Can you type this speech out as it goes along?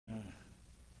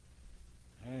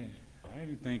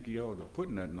didn't think he ought to put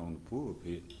nothing on the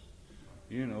pulpit.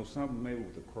 You know, something maybe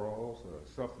with a cross or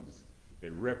something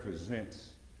that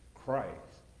represents Christ.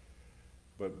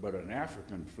 But an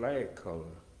African flag color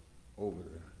over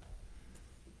there.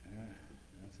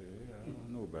 I said, yeah, I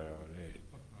don't know about all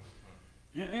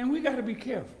that. And we got to be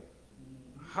careful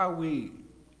how we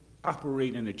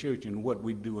operate in the church and what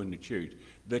we do in the church.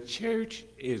 The church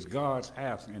is God's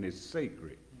house and it's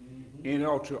sacred. And it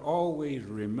ought to always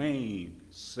remain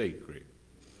sacred.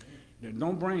 Now,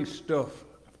 don't bring stuff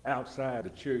outside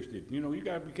the church that, you know, you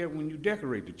got to be careful when you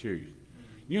decorate the church.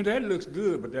 You know, that looks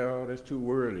good, but that's too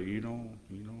worldly. You don't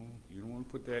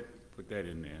want to put that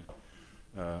in there.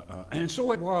 And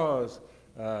so it was,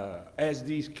 as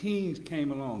these kings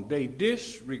came along, they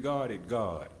disregarded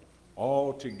God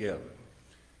altogether.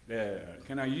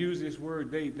 Can I use this word?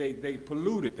 They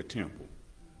polluted the temple.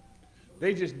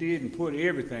 They just didn't put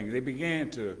everything. They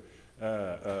began to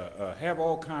have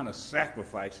all kind of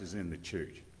sacrifices in the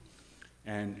church.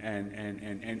 And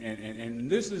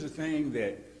this is a thing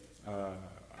that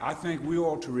I think we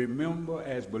ought to remember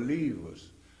as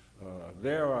believers.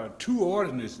 There are two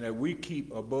ordinances that we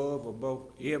keep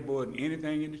above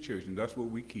anything in the church, and that's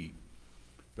what we keep.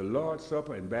 The Lord's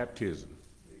Supper and baptism.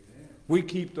 Amen. We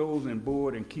keep those in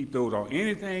board and keep those on.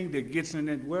 Anything that gets in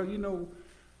it, well, you know,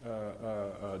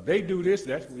 they do this,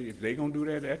 if they're going to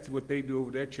do that, that's what they do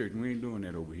over that church, and we ain't doing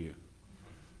that over here.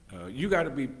 You got to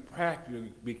be practical,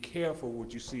 be careful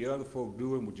what you see other folk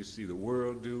doing, what you see the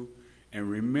world do, and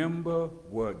remember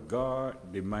what God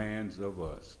demands of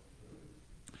us.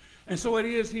 And so it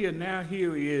is here. Now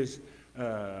here is,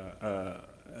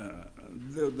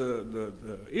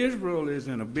 Israel is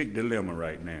in a big dilemma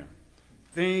right now.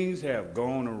 Things have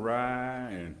gone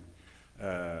awry, and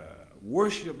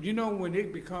worship, you know,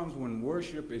 when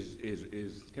worship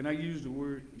is, can I use the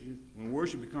word, when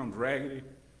worship becomes raggedy?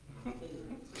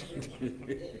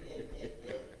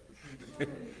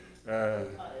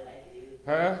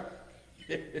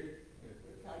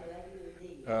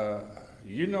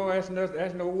 You know, that's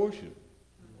no worship.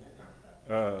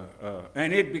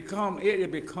 And it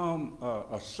had become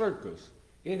a circus.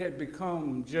 It had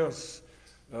become just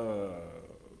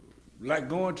like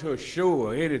going to a show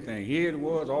or anything. Here it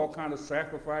was, all kind of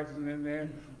sacrifices in there,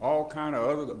 all kind of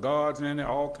other gods in there,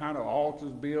 all kind of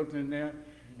altars built in there.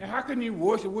 And how can you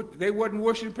worship? They wasn't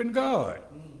worshiping God.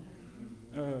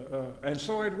 And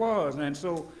so it was. And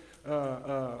so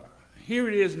here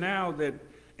it is now that,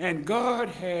 and God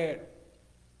had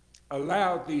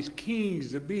allowed these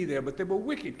kings to be there, but they were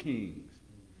wicked kings.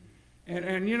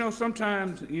 And you know,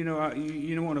 sometimes, you know,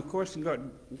 you want to question God,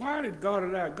 why did God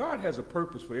allow? God has a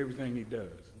purpose for everything he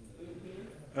does.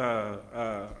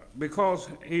 Because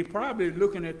he probably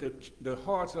looking at the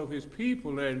hearts of his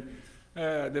people, and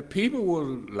the people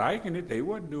were liking it. They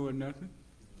wasn't doing nothing.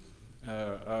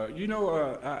 You know,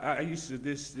 I used to,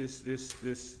 this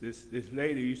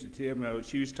lady used to tell me,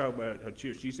 she used to talk about her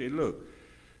church. She said, look,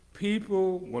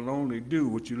 people will only do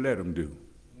what you let them do.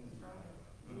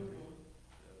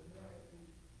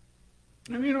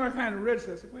 And you know, I kind of read it,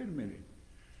 so I said, wait a minute.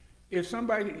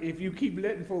 If you keep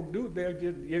letting folk do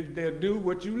it, they'll do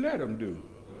what you let them do.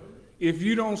 If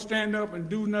you don't stand up and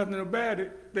do nothing about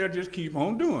it, they'll just keep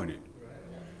on doing it.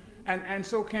 And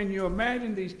so can you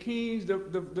imagine these kings,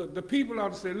 the people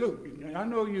ought to say, look, I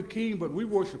know you're king, but we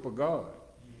worship a God.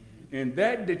 And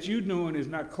that you're doing is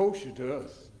not kosher to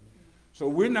us. So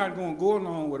we're not going to go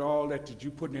along with all that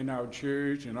you're putting in our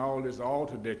church and all this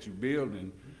altar that you're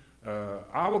building.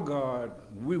 Our God,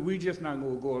 we just not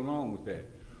going to go along with that.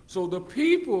 So the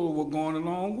people were going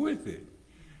along with it.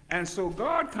 And so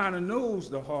God kind of knows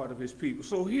the heart of his people.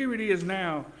 So here it is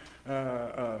now,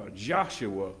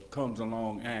 Joshua comes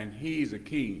along and he's a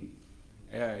king.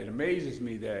 It amazes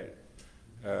me that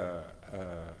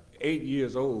 8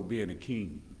 years old being a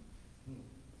king.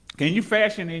 Can you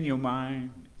fashion in your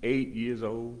mind 8 years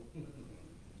old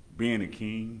being a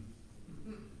king?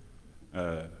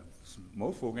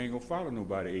 Most folk ain't gonna follow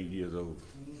nobody 8 years old.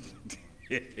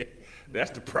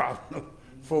 That's the problem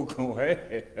folk gonna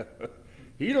have.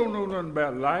 He don't know nothing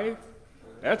about life.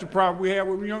 That's the problem we have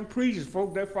with young preachers,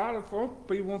 folk that follow folk.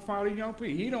 People won't follow young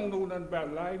people. He don't know nothing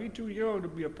about life. He too young to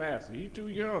be a pastor. He too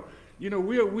young. You know,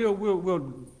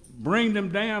 we'll bring them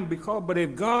down but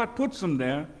if God puts them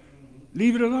there,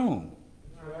 leave it alone.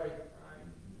 Right.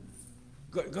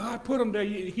 God put them there.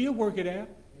 He'll work it out.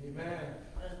 Amen.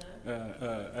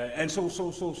 And so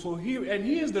here, and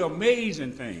here's the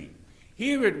amazing thing.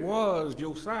 Here it was,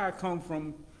 Josiah come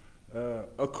from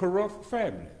a corrupt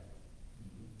family.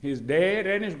 His dad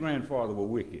and his grandfather were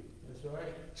wicked. That's right.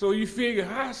 So you figure,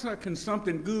 how can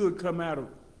something good come out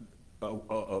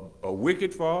of a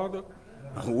wicked father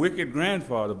a wicked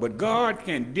grandfather, but God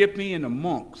can dip me in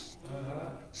amongst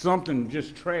something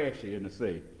just trashy in the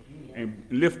say and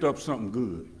lift up something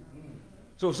good.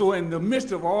 So in the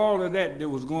midst of all of that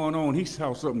was going on, he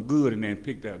saw something good and then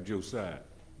picked out Josiah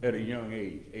at a young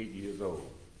age, 8 years old,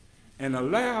 and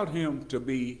allowed him to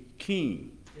be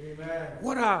king. Amen.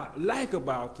 What I like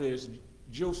about this,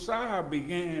 Josiah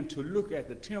began to look at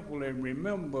the temple and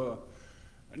remember.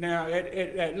 Now,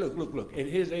 look, at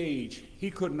his age,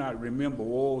 he could not remember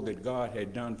all that God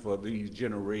had done for these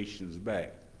generations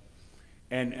back.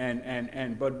 But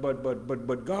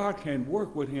God can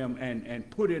work with him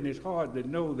and put in his heart to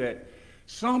know that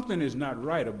something is not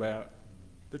right about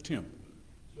the temple.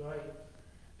 Right.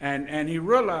 And he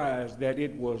realized that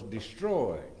it was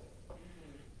destroyed.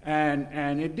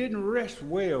 And it didn't rest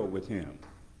well with him.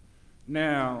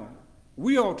 Now,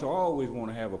 we ought to always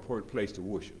want to have a place to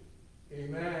worship.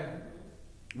 Amen.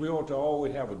 We ought to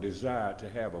always have a desire to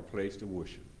have a place to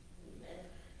worship.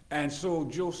 And so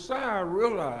Josiah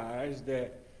realized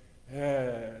that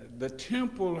the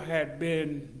temple had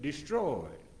been destroyed.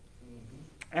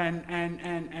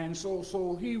 And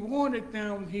so he wanted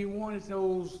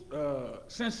those,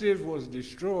 since it was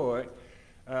destroyed,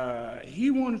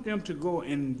 he wanted them to go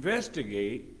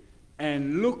investigate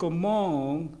and look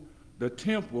among the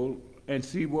temple and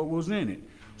see what was in it.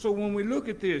 So when we look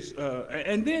at this,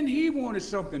 and then he wanted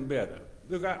something better.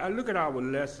 Look, I look at our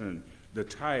lesson, the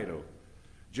title,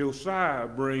 Josiah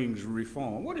brings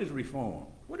reform. What is reform?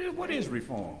 What is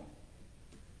reform?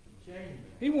 Change.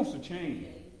 He wants to change.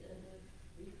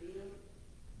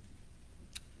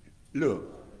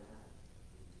 Look,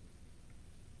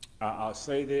 I'll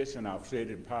say this, and I've said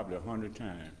it probably 100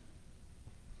 times.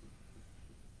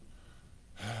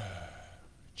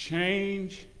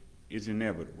 Change is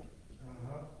inevitable.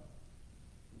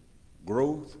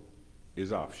 Growth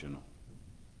is optional.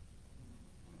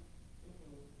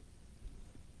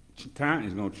 Time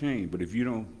is going to change, but if you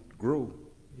don't grow,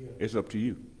 it's up to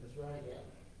you. That's right. Yeah.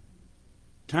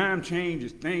 Time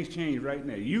changes, things change right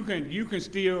now. You can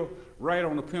still write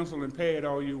on a pencil and pad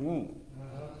all you want,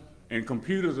 and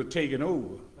computers are taking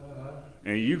over,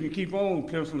 and you can keep on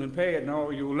pencil and pad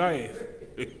all your life.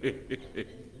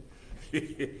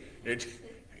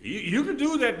 You can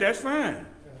do that, that's fine.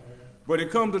 But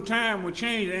it comes a time when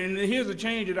change, and here's a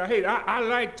change that I hate. I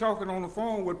like talking on the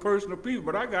phone with personal people,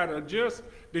 but I got to adjust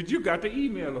that you got to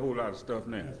email a whole lot of stuff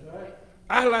now. That's right.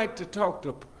 I like to talk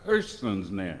to persons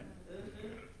now.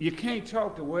 You can't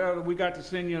talk to, well, we got to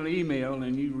send you an email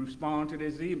and you respond to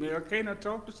this email. Can't I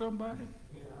talk to somebody?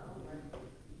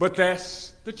 But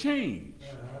that's the change.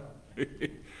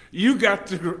 You got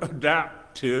to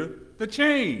adapt to the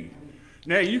change.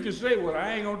 Now, you can say, well,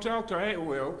 I ain't going to talk to her.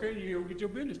 Well, okay, you'll get your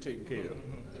business taken care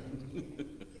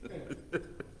of.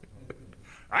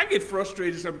 I get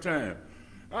frustrated sometimes.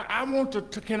 I want to,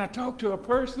 can I talk to a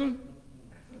person?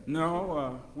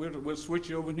 No, we'll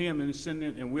switch over to him and send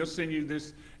it, and we'll send you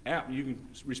this app. You can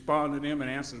respond to them and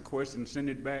answer the question and send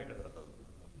it back.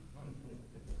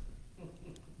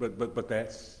 But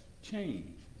that's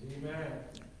change. Amen.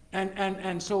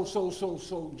 And so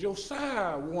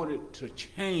Josiah wanted to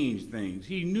change things.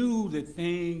 He knew that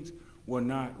things were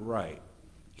not right.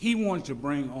 He wanted to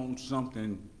bring on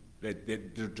something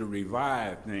to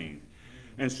revive things.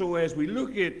 And so as we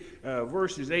look at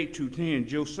verses 8 to 10,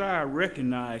 Josiah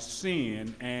recognized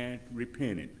sin and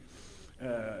repented.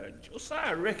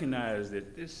 Josiah recognized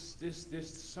that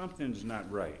this something's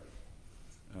not right.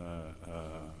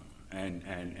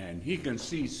 And he can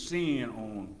see sin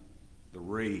on the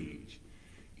rage,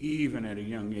 even at a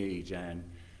young age. And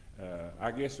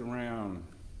I guess it was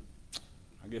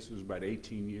about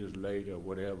 18 years later or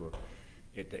whatever,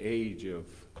 at the age of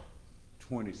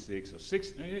 26 or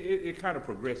 16, it kind of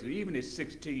progressed. Even at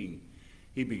 16,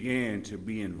 he began to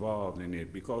be involved in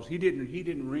it, because he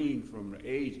didn't reign from the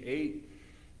age 8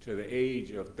 to the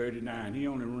age of 39. He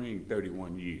only reigned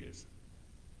 31 years,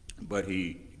 but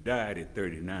he died at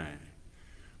 39.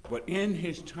 But in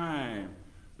his time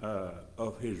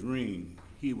of his reign,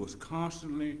 he was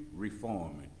constantly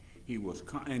reforming.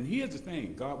 And here's the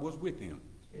thing: God was with him.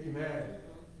 Amen.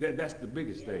 That's the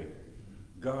biggest thing.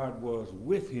 God was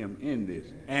with him in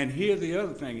this. And here's the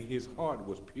other thing: his heart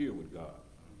was pure with God.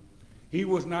 He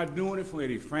was not doing it for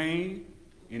any fame,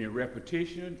 any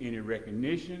repetition, any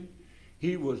recognition.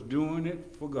 He was doing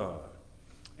it for God.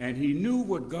 And he knew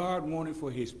what God wanted for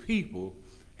his people,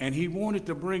 and he wanted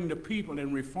to bring the people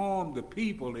and reform the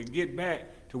people and get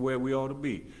back to where we ought to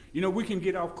be. You know, we can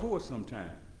get off course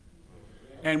sometimes,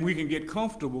 and we can get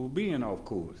comfortable being off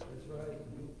course. That's right.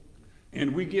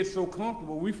 And we get so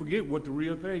comfortable, we forget what the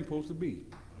real thing's supposed to be.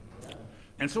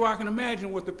 And so I can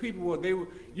imagine what the people were. They were,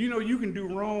 you know, you can do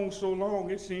wrong so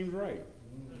long it seems right.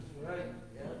 Right.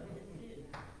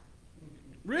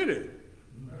 Really?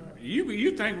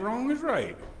 You think wrong is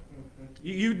right.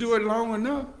 You do it long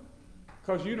enough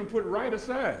because you done put right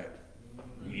aside.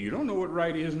 You don't know what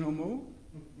right is no more.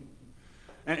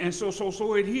 And so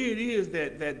here it is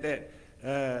that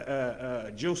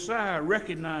Josiah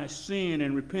recognized sin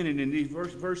and repented in these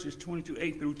verses 22,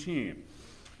 8 through 10.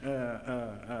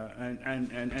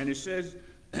 And it says,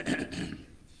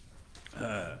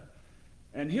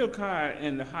 and Hilkiah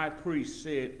and the high priest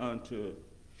said unto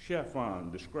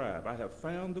Shaphan the scribe, I have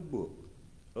found the book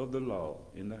of the law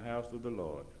in the house of the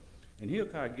Lord. And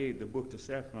Hilkiah gave the book to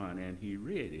Shaphan, and he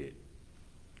read it.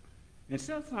 And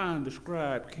Shaphan the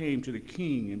scribe came to the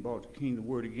king and brought the king the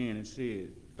word again and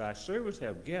said, Thy servants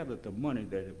have gathered the money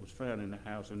that was found in the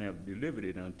house and have delivered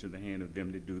it unto the hand of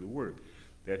them that do the work,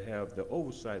 that have the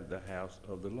oversight of the house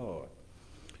of the Lord.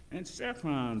 And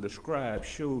Shaphan the scribe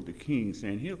showed the king,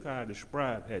 saying, Hilkiah the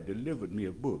scribe had delivered me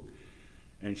a book.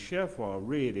 And Shaphan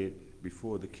read it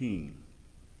before the king.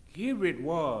 Here it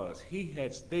was,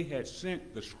 they had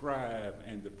sent the scribe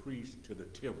and the priest to the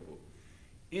temple.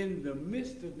 In the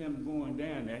midst of them going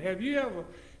down there, have you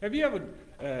ever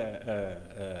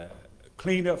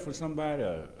cleaned up for somebody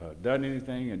or done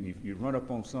anything, and you run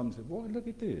up on something and say, boy, look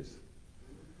at this.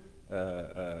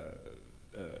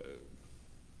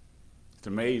 It's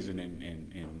amazing,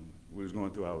 and we was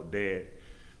going through our dad's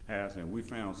house, and we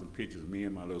found some pictures of me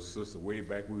and my little sister way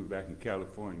back. We were back in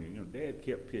California. You know, Dad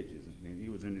kept pictures, and he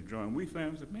was in the drawing. We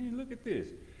found, said, man, look at this.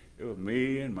 It was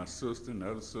me and my sister and the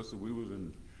other sister. We was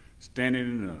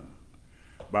standing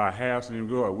by a house in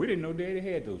the garden. We didn't know Daddy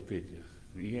had those pictures.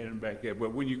 He had them back there.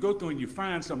 But when you go through and you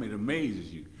find something that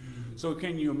amazes you. So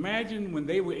can you imagine when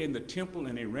they were in the temple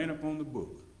and they ran up on the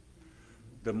book,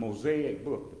 the Mosaic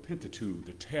book, the Pentateuch,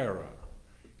 the Torah.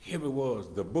 Here it was,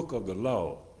 the book of the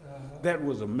law. That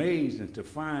was amazing to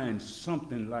find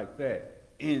something like that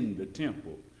in the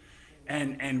temple.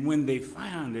 And when they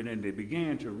found it and they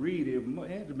began to read it, it had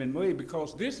to have been made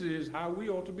because this is how we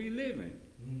ought to be living.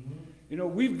 Mm-hmm. You know,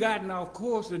 we've gotten off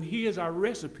course, and here's our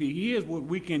recipe. Here's what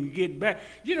we can get back.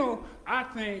 You know, I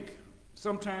think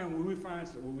sometimes when we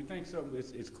think something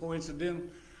is coincidental,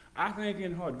 I think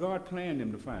in heart God planned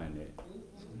them to find that.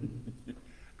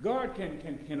 God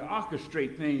can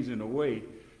orchestrate things in a way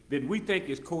that we think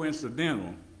is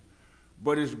coincidental,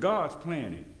 but it's God's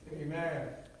planning. Amen.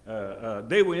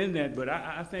 They were in that, but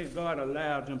I think God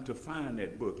allowed them to find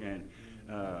that book. And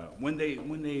when they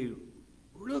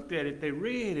looked at it, they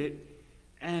read it,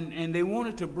 and they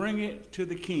wanted to bring it to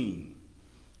the king.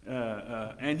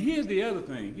 And here's the other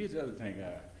thing. Here's the other thing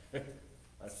I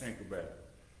think about.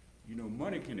 You know,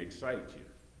 money can excite you.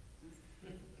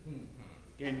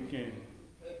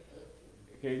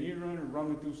 Can you run and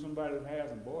run through somebody's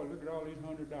house and, boy, look at all these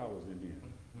 $100 in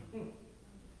here.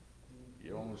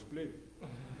 You almost split it.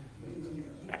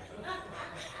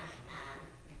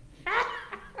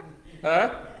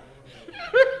 Huh?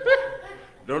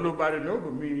 Don't nobody know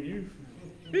but me and you.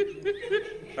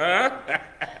 Huh?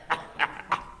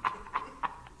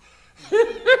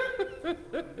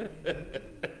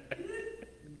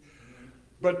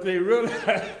 But they realized,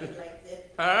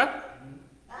 huh?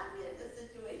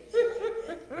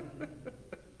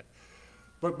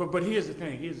 But here's the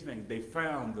thing. They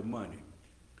found the money.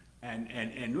 And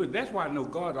that's why I know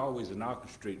God always an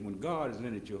orchestrate. When God is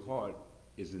in it, your heart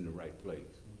is in the right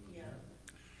place. Yeah.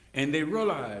 And they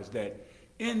realized that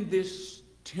in this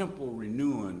temple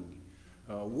renewing,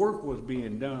 work was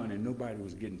being done and nobody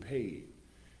was getting paid.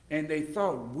 And they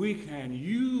thought, we can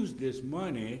use this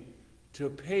money to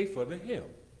pay for the help.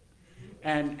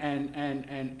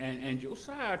 And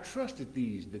Josiah trusted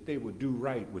these, that they would do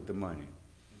right with the money.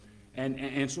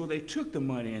 And so they took the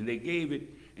money and they gave it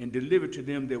and delivered to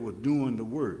them that were doing the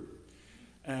work.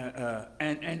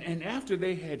 And after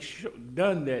they had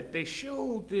done that, they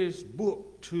showed this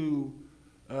book to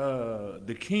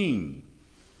the king.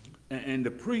 And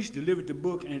the priest delivered the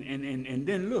book, and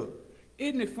then look,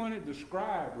 isn't it funny the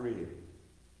scribe read it?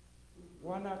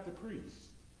 Why not the priest?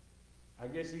 I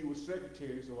guess he was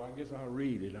secretary, so I guess I'll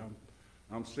read it.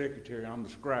 I'm secretary, I'm the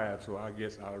scribe, so I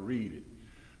guess I'll read it,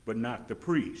 but not the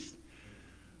priest.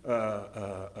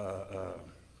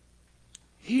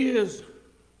 Here's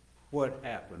what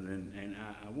happened, and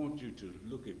I want you to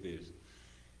look at this.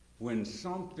 When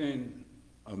something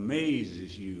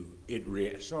amazes you,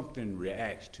 something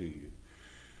reacts to you.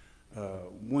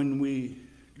 When we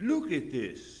look at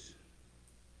this,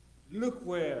 look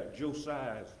where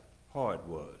Josiah's heart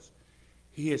was.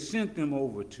 He had sent them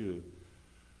over to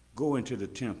go into the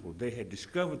temple. They had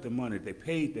discovered the money. They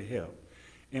paid the help.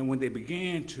 And when they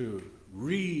began to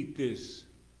read this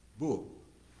book,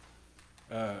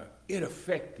 it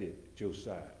affected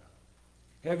Josiah.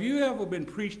 Have you ever been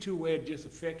preached to where it just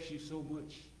affects you so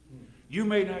much? You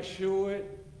may not show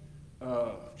it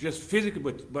just physically,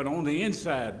 but on the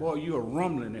inside, boy, you are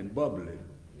rumbling and bubbling.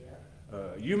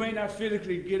 You may not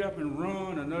physically get up and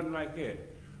run or nothing like that,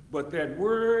 but that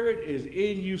word is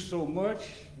in you so much.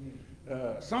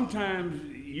 Sometimes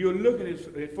you're looking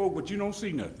at folk, but you don't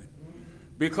see nothing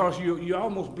because you're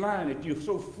almost blinded. You're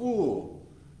so full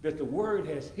that the word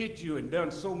has hit you and done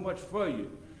so much for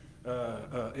you.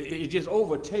 It just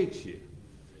overtakes you.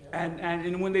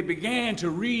 And when they began to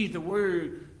read the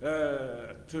word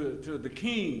to the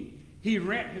king, he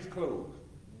rent his clothes.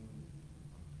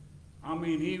 I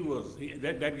mean,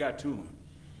 that got to him.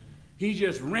 He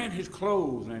just rent his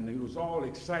clothes, and he was all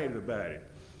excited about it.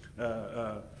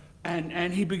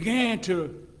 And he began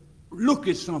to look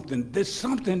at something. There's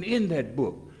something in that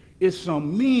book. There's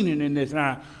some meaning in this.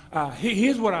 Now,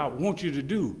 here's what I want you to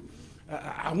do.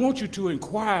 I want you to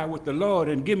inquire with the Lord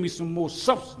and give me some more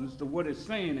substance to what it's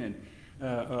saying, and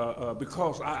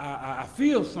because I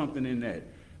feel something in that,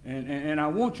 and I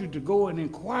want you to go and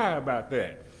inquire about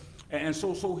that. And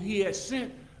so he had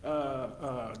sent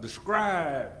the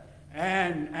scribe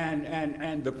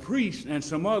and the priest and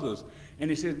some others, and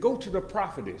he said, go to the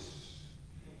prophetess.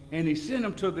 And he sent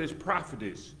them to this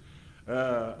prophetess, and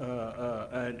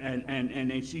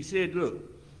she said, look,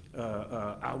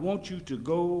 I want you to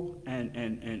go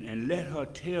and let her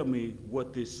tell me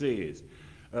what this says.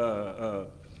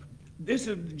 This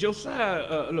is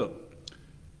Josiah, look.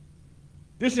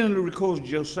 This interlude records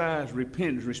Josiah's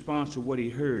repentant response to what he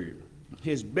heard,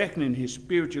 his beckoning, his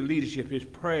spiritual leadership, his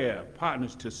prayer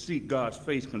partners to seek God's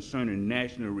face concerning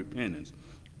national repentance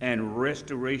and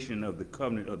restoration of the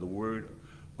covenant of the word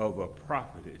of a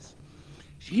prophetess.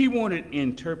 He wanted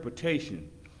interpretation.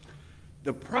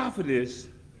 The prophetess,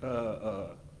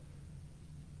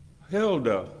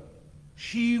 Huldah,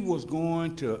 she was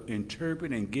going to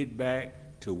interpret and get back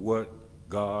to what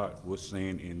God was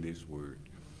saying in this word.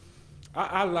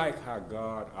 I like how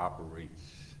God operates.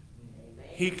 Amen.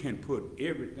 He can put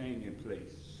everything in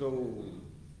place so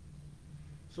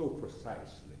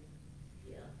precisely.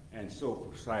 Yeah. And so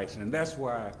precise. And that's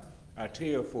why I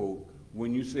tell folk,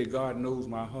 when you say God knows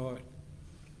my heart,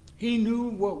 he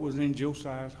knew what was in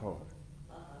Josiah's heart.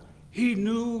 He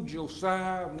knew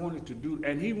Josiah wanted to do,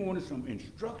 and he wanted some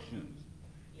instructions.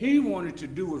 He wanted to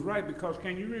do what's right, because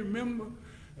can you remember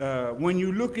when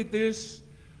you look at this,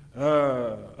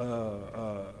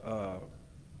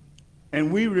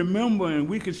 and we remember, and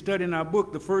we can study in our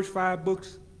book the first 5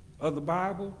 books of the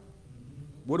Bible.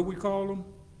 What do we call them?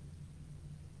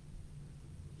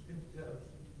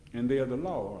 And they are the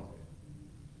law, aren't they?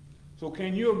 So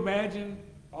can you imagine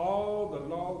all the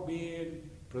law being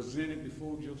presented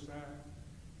before Josiah?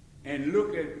 And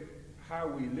look at how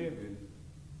we live in,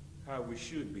 how we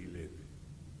should be living.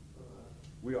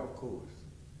 We are, of course.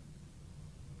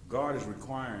 God is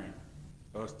requiring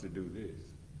us to do this.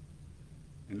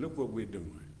 And look what we're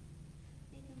doing.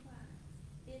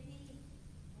 Did he,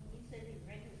 when you said he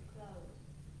rent his clothes,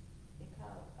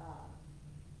 because,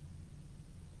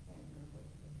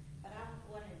 but I'm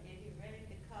wondering, did he rent it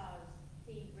because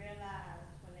he realized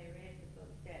when they read the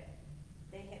book that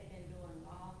they had been doing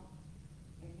wrong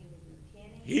and he was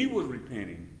repenting? He was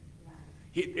repenting. Right.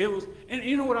 It was, and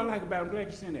you know what I like about it? I'm glad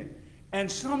you said that. And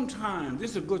sometimes,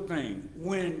 this is a good thing,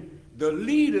 when the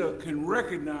leader can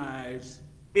recognize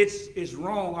it's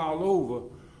wrong all over,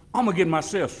 I'm going to get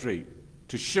myself straight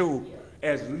to show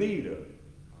as leader,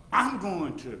 I'm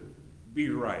going to be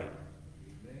right.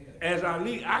 As I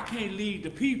lead, I can't lead the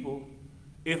people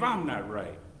if I'm not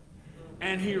right.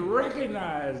 And he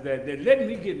recognized that let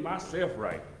me get myself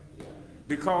right.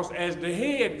 Because as the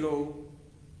head goes,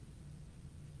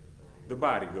 the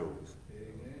body goes.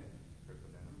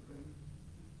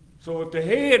 So if the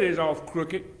head is off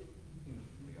crooked,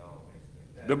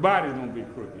 the body's going to be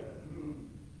crooked.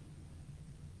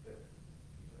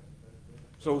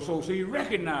 So he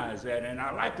recognized that, and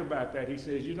I liked about that. He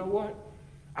says, you know what?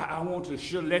 I want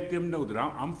to let them know that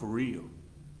I'm for real.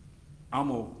 I'm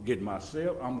going to get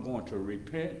myself, I'm going to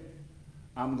repent.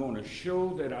 I'm going to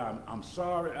show that I'm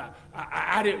sorry.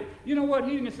 I didn't, you know what?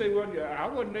 He didn't say, well, I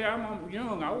wasn't there, I'm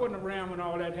young. I wasn't around when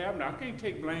all that happened. I can't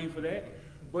take blame for that.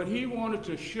 But he wanted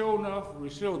to show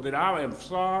that I am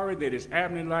sorry that it's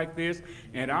happening like this,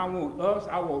 and I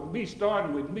want me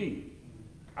starting with me.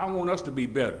 I want us to be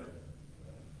better.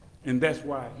 And that's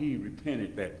why he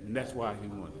repented that, and that's why he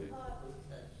wanted it.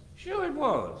 Sure it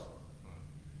was.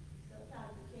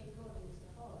 Sometimes you can't go against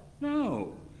the heart.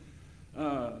 No.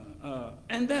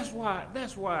 And that's why,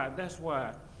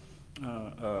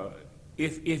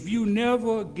 if you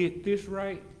never get this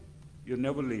right, you'll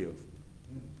never live.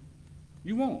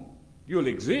 You won't. You'll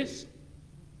exist,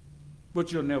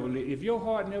 but you'll never live. If your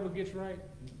heart never gets right,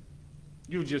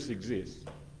 you'll just exist.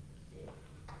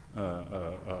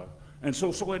 And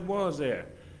so it was there.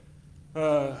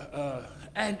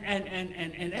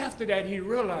 And after that, he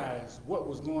realized what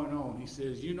was going on. He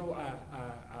says, you know,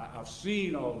 I've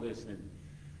seen all this, and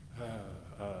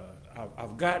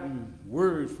I've gotten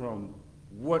word from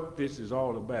what this is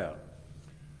all about.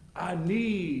 I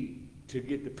need to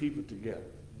get the people together.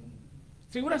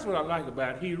 See, well, that's what I like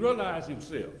about it. He realized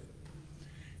himself.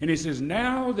 And he says,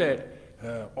 now that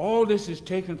all this is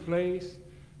taking place,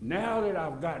 now that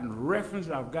I've gotten reference,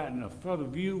 I've gotten a further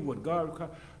view of what God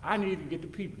requires, I need to get the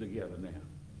people together now.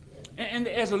 And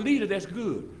as a leader, that's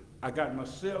good. I got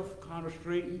myself kind of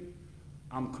straightened.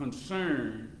 I'm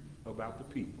concerned about the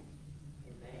people.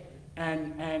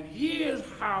 And here's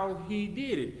how he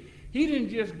did it. He didn't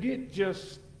just get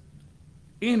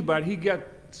anybody. He got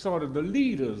sort of the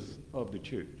leaders of the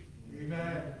church.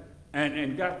 Amen.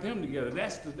 And got them together.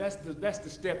 That's the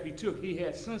step he took. He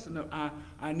had sense enough.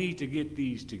 I need to get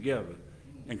these together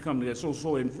and come together.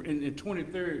 So in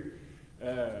 23rd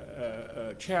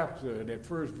chapter, that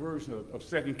first verse of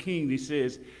 2 Kings, he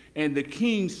says, and the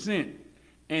king sent,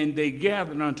 and they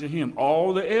gathered unto him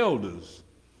all the elders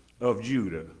of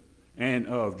Judah and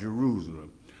of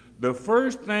Jerusalem. The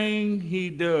first thing he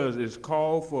does is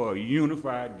call for a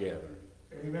unified gathering.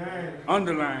 Amen.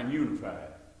 Underline unified.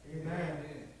 Amen.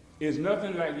 It's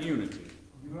nothing like unity.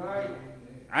 Right.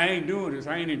 I ain't doing this.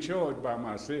 I ain't in charge by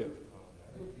myself.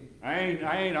 I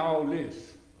ain't all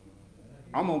this.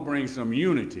 I'm going to bring some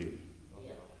unity.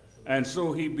 And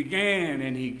so he began,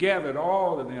 and he gathered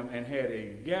all of them and had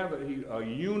a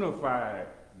unified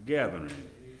gathering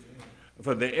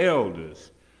for the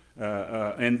elders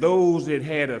and those that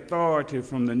had authority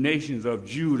from the nations of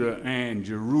Judah and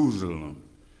Jerusalem.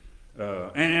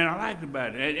 And I liked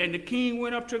about it. And the king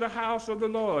went up to the house of the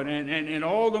Lord, and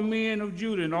all the men of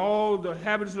Judah and all the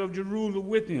inhabitants of Jerusalem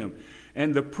with him,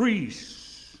 and the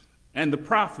priests and the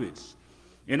prophets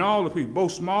and all the people,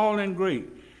 both small and great.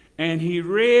 And he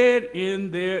read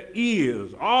in their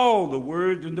ears all the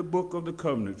words in the book of the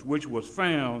covenants, which was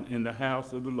found in the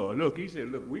house of the Lord. Look, he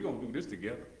said, look, we're going to do this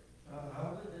together.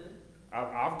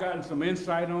 I've gotten some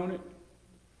insight on it.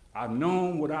 I've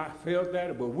known what I felt at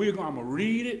it, but I'm going to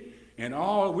read it. And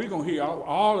we're going to hear,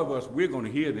 all of us, we're going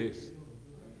to hear this.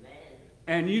 Amen.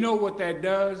 And you know what that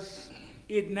does?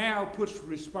 It now puts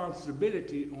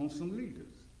responsibility on some leaders.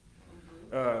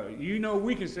 You know,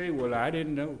 we can say, well, I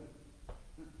didn't know.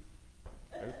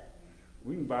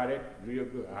 We can buy that real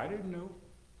good. I didn't know.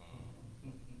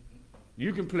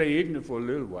 You can play ignorant for a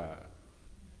little while.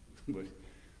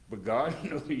 But God,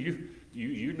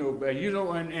 you know better. You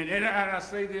know, and I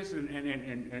say this, and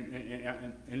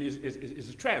it's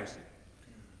a travesty.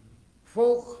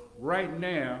 Folk right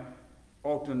now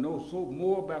ought to know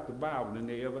more about the Bible than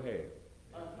they ever had.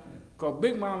 Because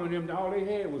Big Mama and them, all they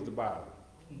had was the Bible.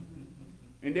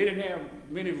 And they didn't have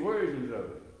many versions of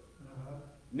it.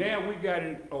 Now we got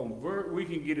it on we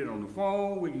can get it on the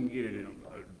phone, we can get it on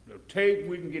a tape,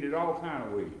 we can get it all kind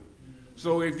of ways.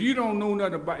 So if you don't know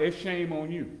nothing about it, it's shame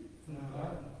on you.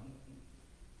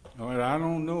 Well, I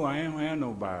don't know. I don't have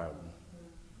no Bible.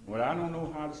 Well, I don't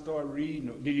know how to start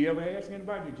reading. Did you ever ask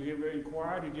anybody? Did you ever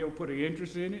inquire? Did you ever put an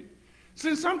interest in it?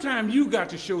 Since sometimes you got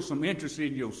to show some interest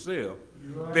in yourself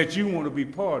that you want to be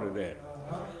part of that.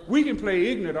 We can play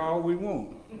ignorant all we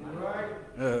want.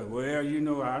 Well, you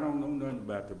know, I don't know nothing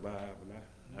about the Bible.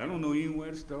 I don't know even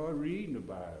where to start reading the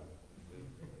Bible.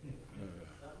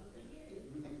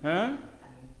 Huh?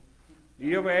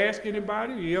 You ever ask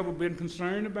anybody? You ever been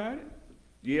concerned about it?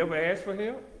 You ever ask for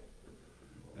help?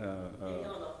 They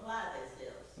don't apply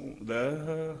themselves. They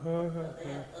have other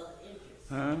interests.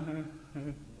 Bible's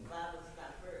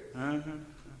not first.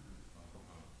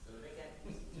 So they got to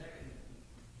be concerned.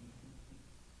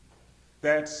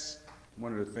 That's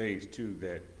one of the things too,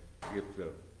 that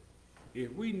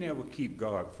if we never keep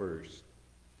God first,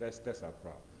 that's our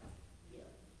problem. Yeah.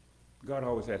 God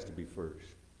always has to be first.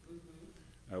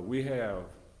 We have,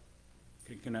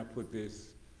 can I put this?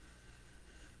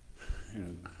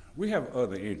 We have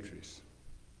other interests,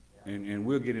 and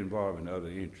we'll get involved in other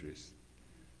interests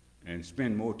and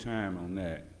spend more time on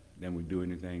that than we do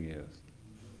anything else.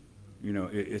 You know,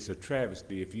 it's a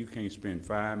travesty if you can't spend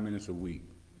 5 minutes a week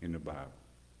in the Bible.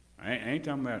 I ain't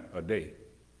talking about a day.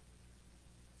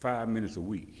 5 minutes a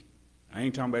week. I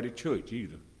ain't talking about at church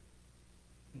either.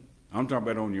 I'm talking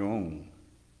about on your own.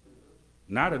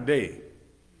 Not a day.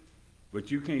 but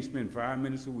you can't spend 5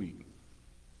 minutes a week.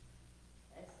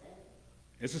 That's sad.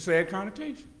 It's a sad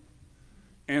connotation.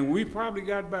 And we probably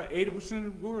got about 80%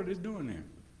 of the world is doing that.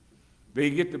 They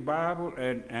get the Bible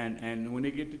and when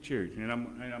they get to church, and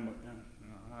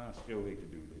I still hate to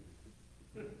do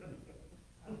this.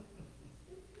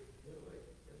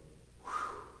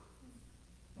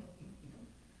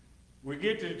 We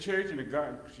get to the church and the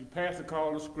pastor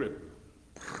calls the scripture.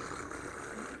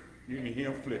 You can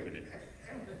hear him flipping it.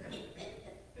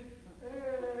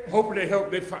 Hope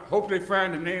they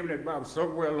find the name of that Bible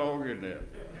somewhere along in there.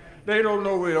 They don't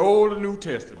know the Old or New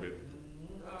Testament.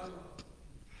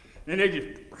 And they just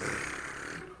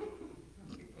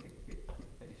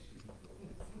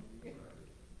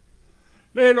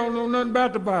they don't know nothing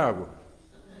about the Bible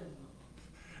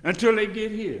until they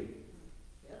get here.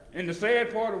 And the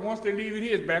sad part is once they leave it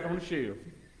here, it's back on the shelf.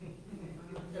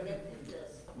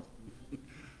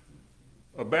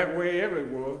 Or back wherever it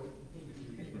was.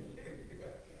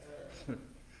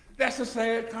 That's a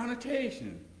sad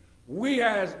connotation. We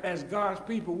as God's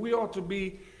people, we ought to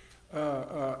be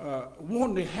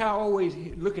wanting to always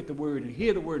look at the word and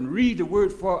hear the word and read the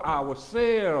word for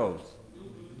ourselves.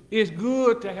 It's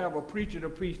good to have a preacher to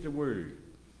preach the word.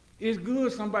 It's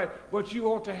good but you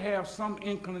ought to have some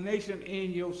inclination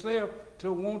in yourself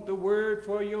to want the word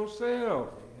for yourself.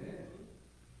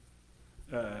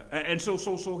 And so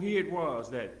here it was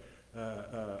that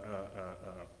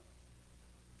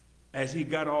as he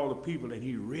got all the people and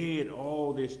he read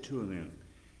all this to them,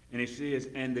 and it says,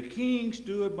 and the king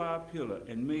stood by a pillar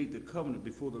and made the covenant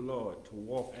before the Lord to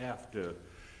walk after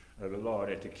the Lord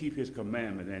and to keep his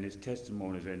commandments and his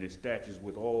testimonies and his statutes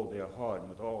with all their heart and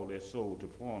with all their soul to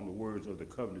perform the words of the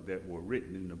covenant that were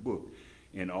written in the book.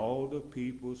 And all the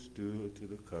people stood to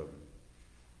the covenant.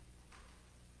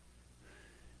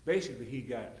 Basically, he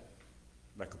got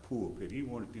like a pulpit. He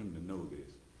wanted them to know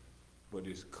this. But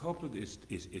it's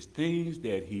things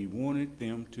that he wanted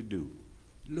them to do.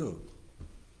 Look,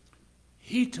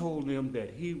 he told them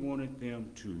that he wanted them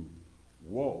to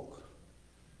walk.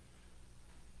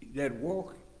 That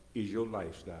walk is your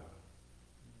lifestyle.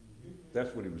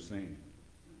 That's what he was saying.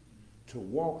 To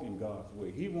walk in God's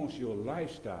way. He wants your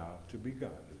lifestyle to be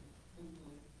godly.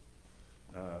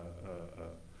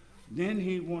 Then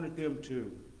he wanted them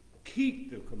to keep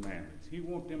the commandments. He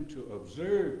wanted them to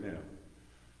observe them.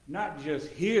 Not just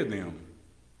hear them,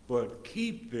 but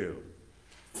keep them.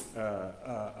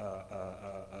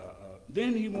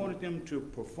 Then he wanted them to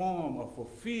perform or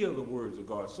fulfill the words of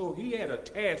God. So he had a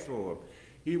task for them.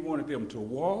 He wanted them to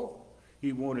walk,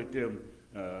 he wanted them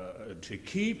to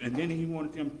keep, and then he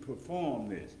wanted them to perform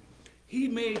this. He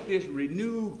made this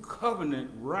renewed covenant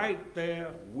right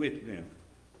there with them.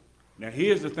 Now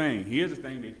here's the thing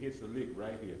that hits the lick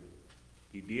right here.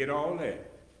 He did all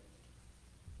that.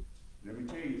 Let me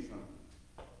tell you something.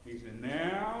 He said,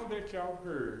 now that y'all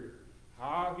heard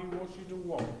how he wants you to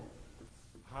walk,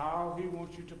 how he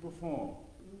wants you to perform,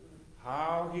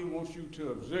 how he wants you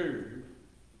to observe,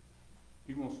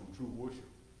 he wants some true worship.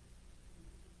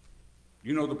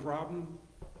 You know the problem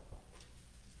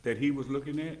that he was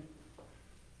looking at?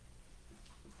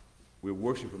 We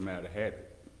worship him out of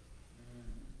habit.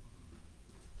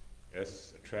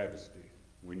 That's a travesty.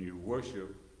 When you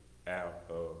worship out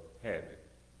of habit.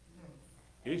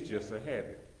 It's just a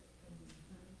habit.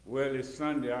 Well, it's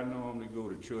Sunday. I normally go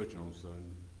to church on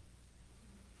Sunday.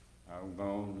 I'm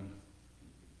going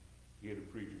to hear the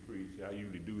preacher preach. I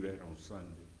usually do that on Sunday.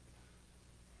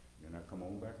 Then I come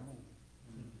on back home.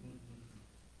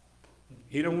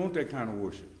 He don't want that kind of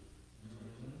worship.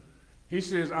 He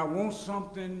says, I want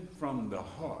something from the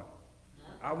heart.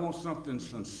 I want something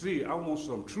sincere. I want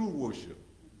some true worship.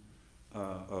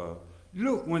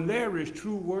 Look, when there is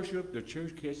true worship, the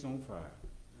church catches on fire.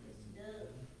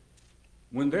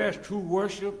 When there's true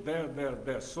worship,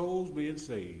 there's souls being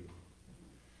saved.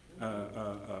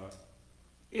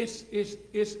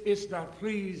 It's not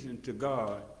pleasing to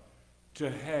God to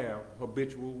have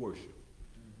habitual worship,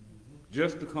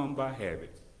 just to come by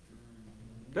habit.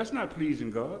 That's not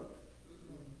pleasing God.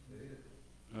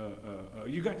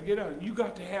 You got to get out. You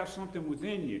got to have something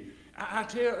within you. I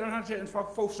tell, and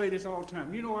folks say this all the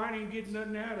time. You know, I didn't get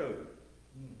nothing out of it.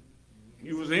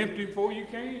 You was empty before you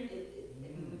came.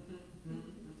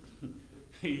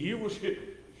 You was, and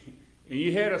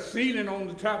you had a ceiling on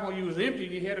the top when you was empty.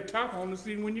 And you had a top on the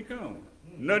ceiling when you come.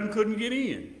 Nothing couldn't get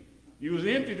in. You was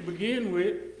empty to begin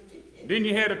with. Then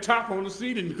you had a top on the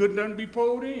ceiling and couldn't nothing be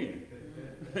poured in.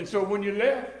 And so when you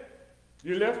left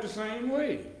the same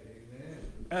way.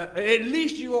 At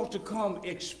least you ought to come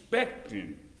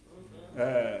expecting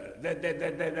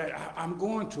that I'm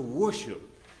going to worship.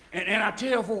 And I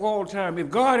tell folk all the time, if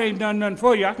God ain't done nothing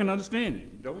for you, I can understand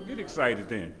it. Don't get excited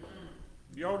then.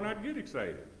 You ought not get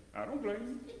excited. I don't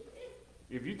blame you.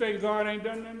 If you think God ain't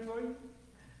done nothing for you,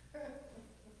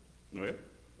 well,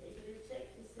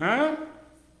 huh?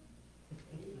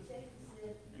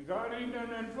 God ain't done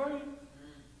nothing for you.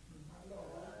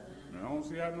 I don't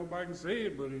see how nobody can say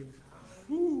it, but it,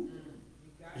 whoo.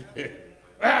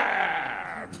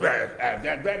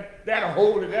 That'll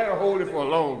hold it for a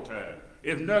long time,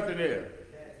 if nothing else.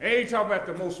 I ain't talking about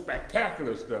the most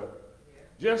spectacular stuff.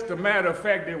 Just the matter of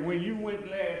fact that when you went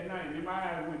last night and my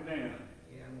eyes went down,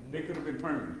 they could have been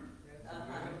permanent.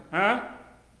 Huh?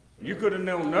 You could have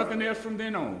known nothing else from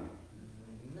then on.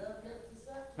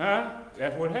 Huh?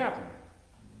 That's what happened.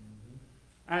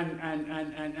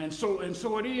 And so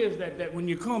it is that when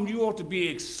you come, you ought to be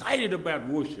excited about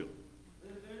worship.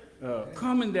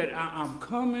 Coming that I'm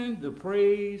coming to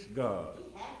praise God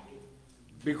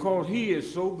because He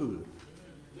is so good.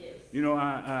 You know,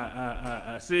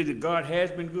 I say that God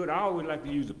has been good. I always like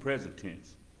to use the present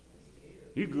tense.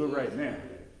 He's good right now.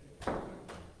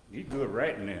 He's good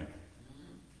right now.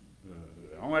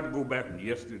 I don't have to go back from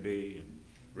yesterday and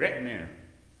right now.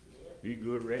 He's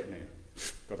good right now.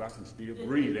 Because I can still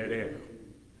breathe that air.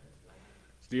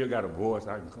 Still got a voice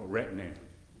I can call right now.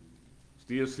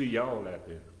 Still see y'all out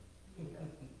there.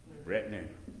 Right now.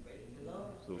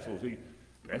 So see,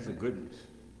 that's a goodness.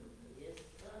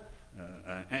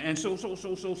 And so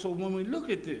when we look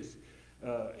at this,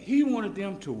 He wanted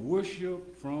them to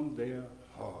worship from their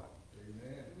heart.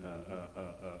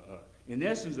 In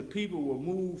essence, the people were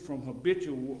moved from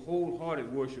habitual,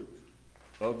 wholehearted worship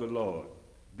of the Lord.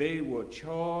 They were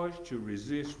charged to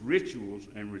resist rituals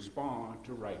and respond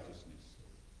to righteousness.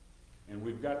 And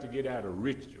we've got to get out of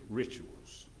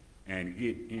rituals and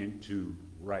get into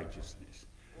righteousness.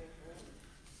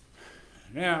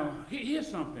 Now, here's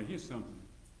something.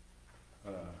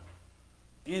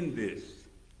 In this,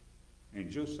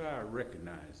 and Josiah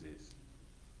recognized this.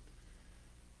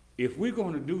 If we're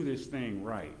going to do this thing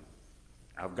right,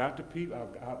 I've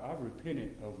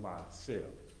repented of myself.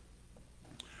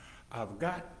 I've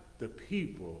got the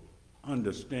people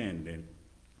understanding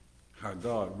how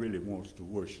God really wants to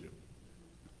worship.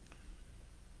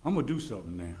 I'm going to do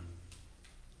something now.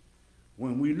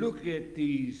 When we look at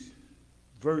these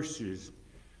verses,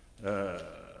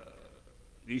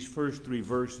 these first 3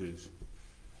 verses,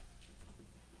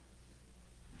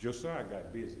 Josiah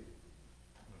got busy.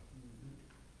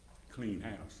 Clean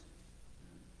house.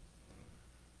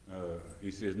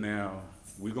 He says, now,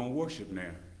 we're going to worship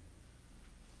now.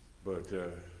 But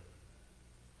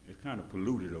it's kind of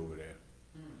polluted over there.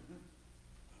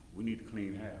 We need to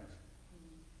clean house.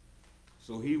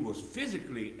 So he was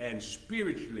physically and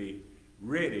spiritually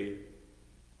ready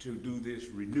to do this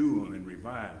renewal and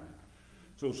revival.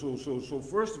 So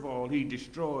first of all, he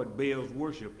destroyed Baal's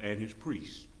worship and his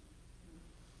priests.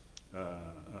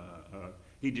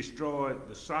 He destroyed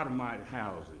the Sodomite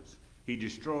houses. He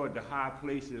destroyed the high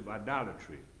places of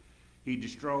idolatry. He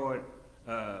destroyed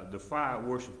the fire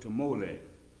worship to Molech.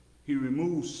 He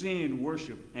removed sin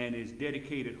worship and his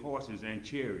dedicated horses and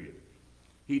chariots.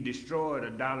 He destroyed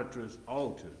idolatrous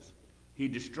altars. He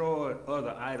destroyed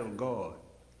other idol gods.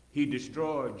 He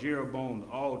destroyed Jeroboam's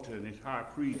altar and his high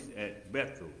priest at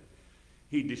Bethel.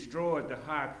 He destroyed the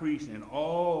high priest in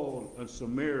all of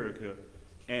Samaria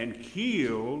and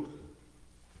killed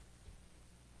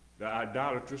the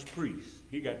idolatrous priests.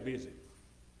 He got busy.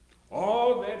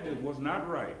 All that was not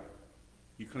right.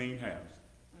 He cleaned house.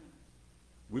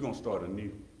 We're going to start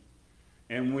anew.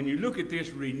 And when you look at this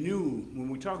renew, when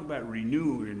we talk about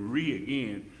renew and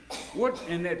again, what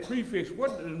in that prefix,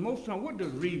 most time, what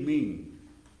does mean?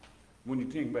 When you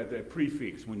think about that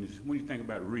prefix, when you think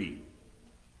about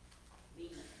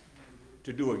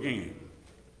to do again.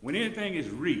 When anything is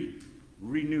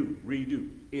renew, redo,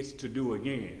 it's to do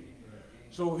again.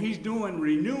 So he's doing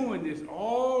renewing this,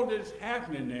 all that's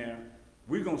happening now,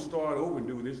 we're going to start over and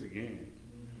do this again.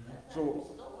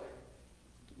 So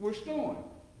we're restoring,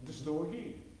 to store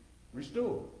again,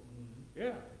 restore.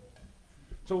 Yeah.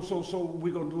 So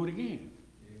we're going to do it again.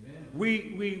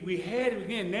 We had it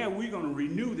again. Now we're going to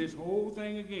renew this whole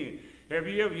thing again. Have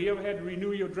you ever had to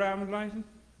renew your driving license?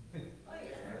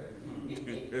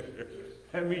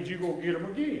 That means you're going to get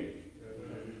them again.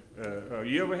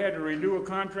 You ever had to renew a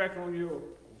contract on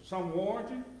some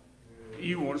warranty?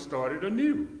 You want to start it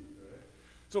anew.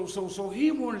 So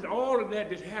he wanted all of that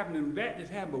that's happening,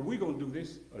 but we're going to do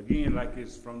this again like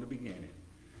it's from the beginning.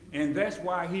 And that's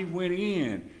why he went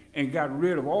in and got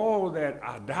rid of all of that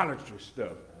idolatrous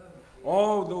stuff.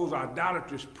 All those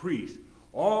idolatrous priests,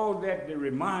 all that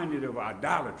reminded of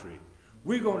idolatry.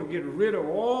 We're going to get rid of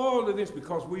all of this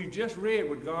because we just read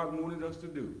what God wanted us to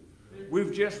do.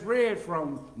 We've just read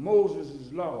from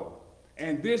Moses' law.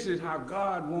 And this is how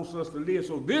God wants us to live.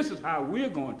 So this is how we're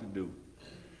going to do.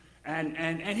 And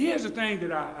here's the thing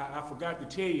that I forgot to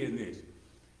tell you in this.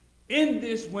 In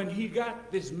this, when he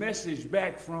got this message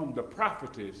back from the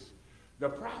prophetess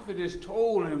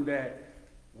told him that,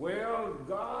 well,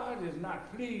 God is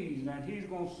not pleased and he's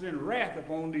going to send wrath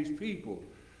upon these people.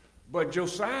 But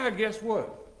Josiah, guess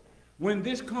what? When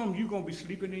this comes, you're going to be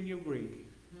sleeping in your grave.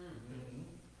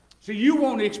 See, you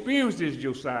won't experience this,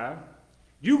 Josiah.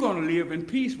 You're going to live in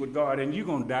peace with God, and you're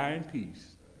going to die in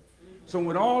peace. So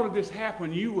when all of this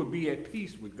happens, you will be at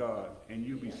peace with God, and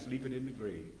you'll be sleeping in the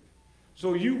grave.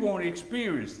 So you won't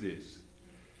experience this.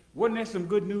 Wasn't that some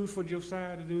good news for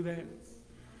Josiah to do that?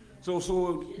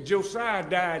 So Josiah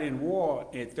died in war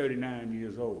at 39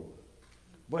 years old.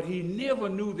 But he never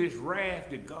knew this wrath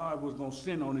that God was going to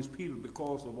send on his people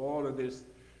because of all of this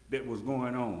that was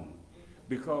going on.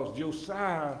 Because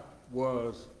Josiah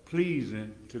was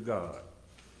pleasing to God.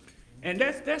 And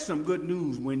that's some good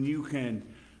news when you can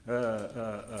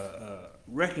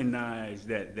recognize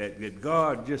that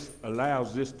God just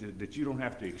allows this that you don't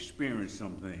have to experience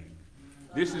something.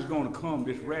 This is going to come,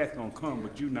 this wrath going to come,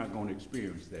 but you're not going to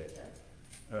experience that.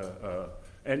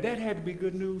 And that had to be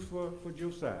good news for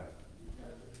Josiah.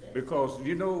 Because,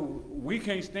 you know, we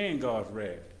can't stand God's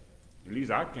wrath. At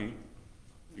least I can't.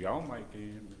 Y'all might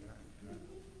can.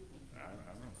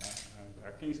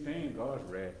 I can't stand God's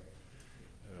wrath.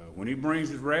 When he brings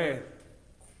his wrath,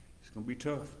 it's going to be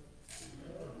tough.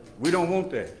 We don't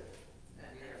want that.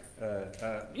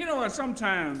 You know,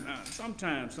 sometimes,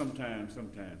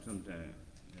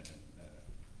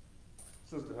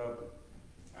 Sister Hubbard,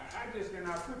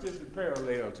 I put this in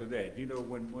parallel to that. You know,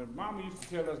 when Mama used to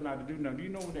tell us not to do nothing, you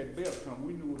know when that belt comes,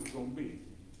 we knew what it was going to be.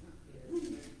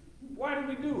 Why did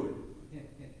we do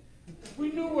it?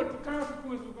 We knew what the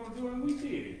consequence was going to do, and we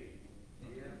did it.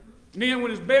 And then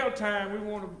when it's bell time,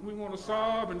 we want to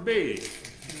sob and beg.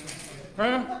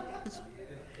 Huh?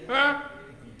 Huh?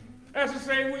 That's the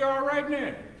same we are right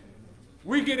now.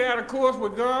 We get out of course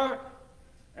with God,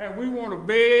 and we want to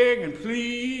beg and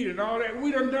plead and all that.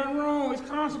 We done wrong. It's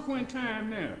consequent time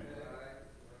now.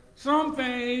 Some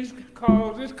things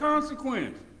cause this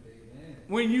consequence.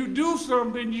 When you do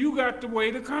something, you got to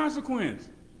weigh the consequence.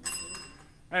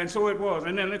 And so it was.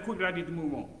 And then quickly, I need to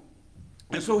move on.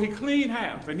 And so he cleaned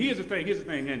house. And here's the thing.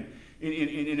 And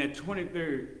in that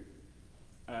 23rd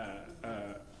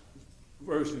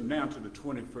verse and down to the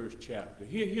 21st chapter,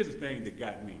 here's the thing that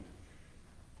got me.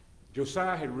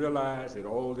 Josiah had realized that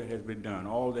all that has been done,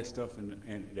 all that stuff and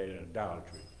that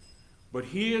idolatry. But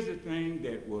here's the thing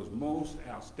that was most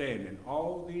outstanding.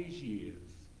 All these years,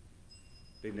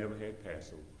 they never had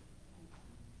Passover.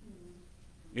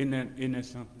 Isn't that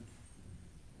something?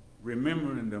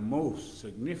 Remembering the most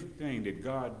significant thing that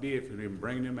God did for them,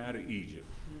 bring them out of Egypt,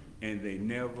 and they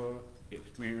never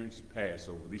experienced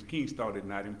Passover. These kings thought it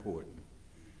not important.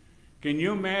 Can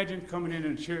you imagine coming in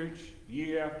the church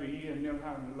year after year and never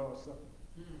having the Lord's Supper?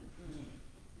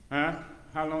 Huh?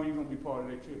 How long are you going to be part of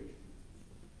that church?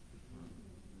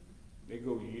 They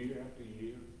go year after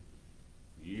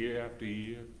year after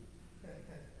year,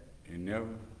 and never.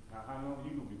 How long are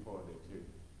you going to be part of that church?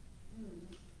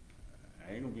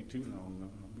 I ain't going to be too long.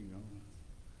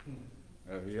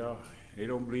 Y'all, they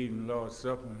don't believe in the Lord's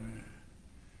Supper.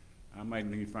 I might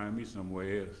need to find me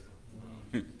somewhere else.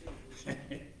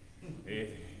 They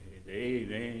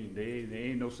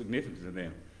ain't no significance to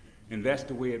them. And that's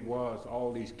the way it was.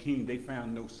 All these kings, they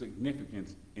found no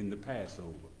significance in the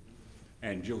Passover.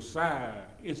 And Josiah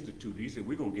instituted, he said,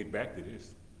 we're going to get back to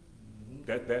this.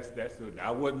 That's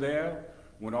I wasn't there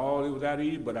when all it was out of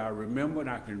Egypt, but I remember, and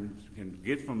I can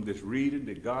get from this reading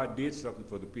that God did something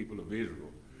for the people of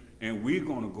Israel. And we're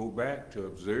going to go back to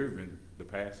observing the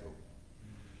Passover.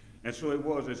 And so it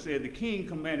was, it said, the king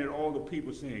commanded all the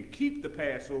people, saying, keep the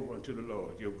Passover unto the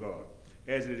Lord your God,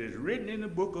 as it is written in the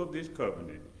book of this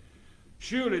covenant.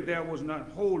 Surely there was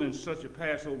not holding such a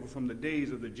Passover from the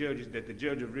days of the judges, that the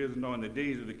judges of Israel, nor in the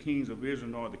days of the kings of Israel,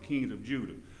 nor the kings of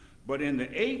Judah. But in the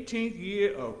 18th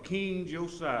year of King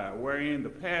Josiah, wherein the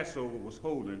Passover was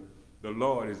holding, the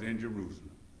Lord is in Jerusalem.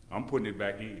 I'm putting it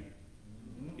back in.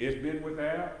 It's been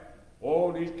without,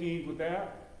 all these kings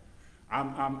without.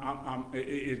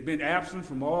 It's been absent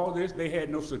from all this. They had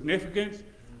no significance.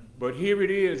 But here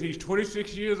it is. He's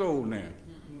 26 years old now.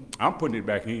 I'm putting it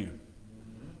back in.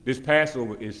 This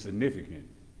Passover is significant.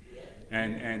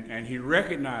 And he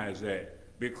recognized that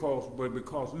because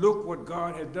look what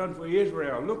God has done for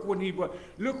Israel. Look what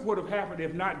would have happened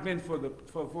if not been for the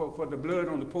blood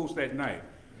on the post that night.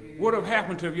 What would have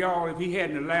happened to y'all if he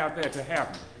hadn't allowed that to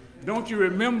happen? Don't you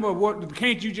remember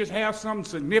can't you just have something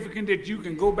significant that you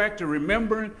can go back to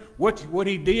remembering what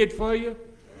he did for you?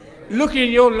 Look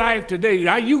in your life today.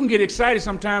 You can get excited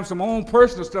sometimes, some own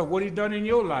personal stuff, what he's done in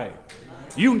your life.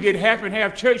 You can get happy and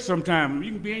have church sometime.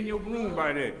 You can be in your room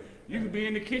by that. You can be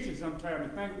in the kitchen sometime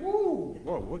and think, whoa,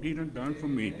 what he done for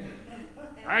me.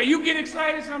 You get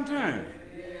excited sometimes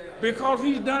because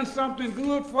he's done something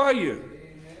good for you.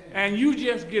 And you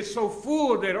just get so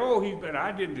full that,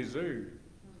 I didn't deserve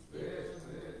it.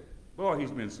 Boy,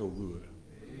 he's been so good.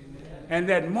 And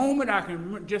that moment I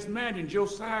can just imagine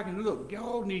Josiah can look,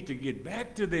 y'all need to get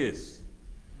back to this.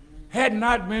 Had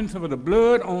not been for the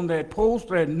blood on that post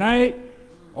that night,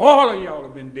 all of y'all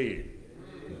have been dead.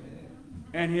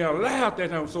 And he allowed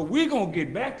that. So we're going to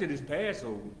get back to this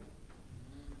Passover.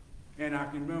 And I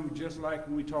can remember just like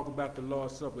when we talk about the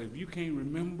Lord's Supper, if you can't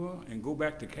remember and go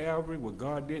back to Calvary, what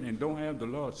God did, and don't have the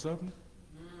Lord's Supper,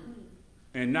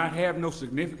 and not have no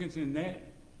significance in that,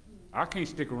 I can't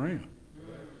stick around.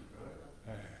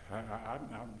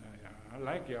 I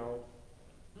like y'all.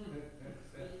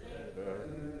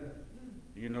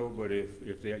 But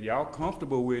if y'all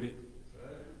comfortable with it,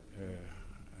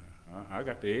 I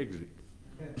got to exit.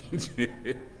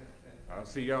 I'll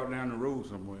see y'all down the road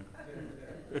somewhere.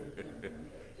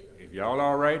 If y'all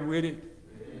all right with it,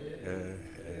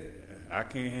 I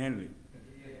can't handle it.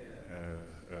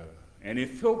 And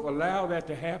if folk allow that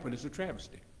to happen, it's a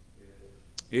travesty.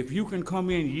 If you can come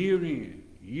in year in,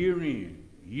 year in,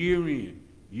 year in,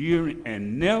 year in,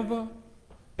 and never,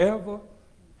 ever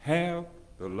have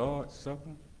the Lord's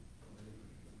Supper,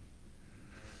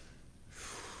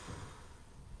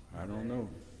 I don't know.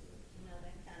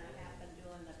 That kind of happened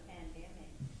during the pandemic.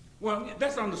 Well,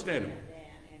 that's understandable.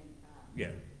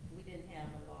 Yeah. We didn't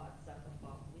have the Lord's Supper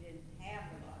vote. We didn't have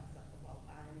the Lord's Supper vote,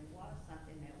 and it was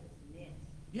something that was missed.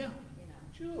 Yeah.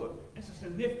 Sure. That's a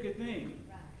significant thing.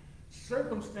 Right.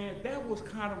 Circumstance, that was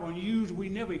kind of unusual. We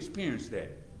never experienced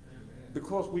that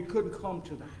because we couldn't come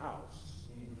to the house.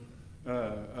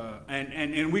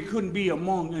 And we couldn't be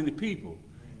among the people.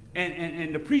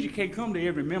 And the preacher can't come to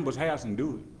every member's house and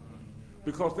do it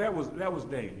because that was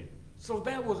dangerous. So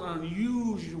that was an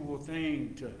unusual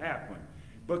thing to happen.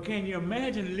 But can you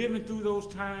imagine living through those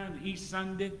times each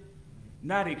Sunday,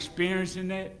 not experiencing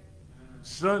that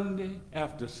Sunday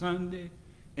after Sunday,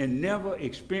 and never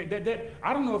experience that?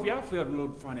 I don't know if y'all felt a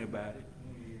little funny about it.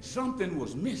 Something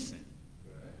was missing.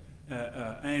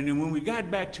 And then when we got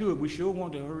back to it, we sure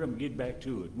wanted to hurry up and get back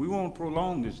to it. We won't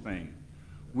prolong this thing.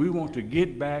 We want to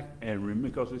get back and remember,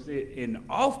 because it said, and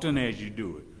often as you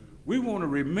do it, we want to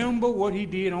remember what he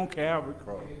did on Calvary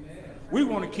Cross. We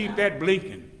want to keep that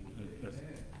blinking.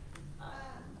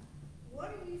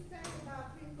 What do you say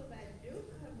about people that do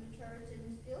come to church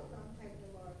and still don't take the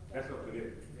Lord's Supper? That's up to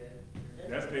them.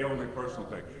 That's their only personal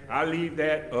thing. I leave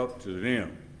that up to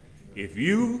them. If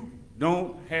you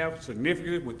don't have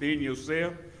significance within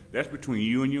yourself, that's between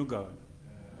you and your God.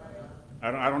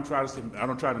 I don't try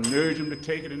to nudge them to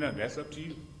take it or nothing. That's up to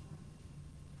you.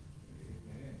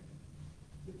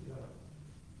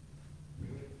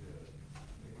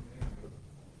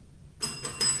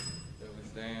 Shall we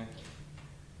stand?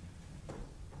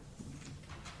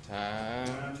 Time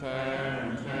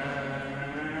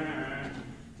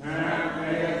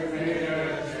has made a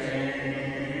change.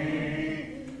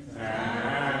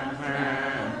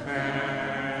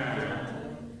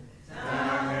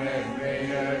 Time has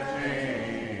made a change.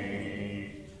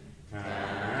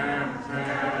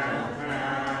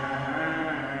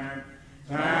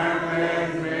 Time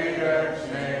has made a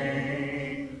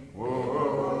change.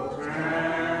 Whoa,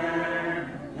 time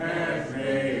has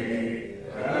made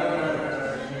a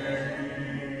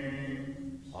change.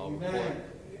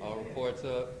 All reports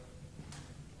up.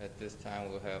 At this time,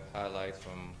 we'll have highlights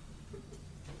from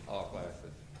all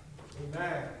classes.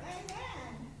 Amen.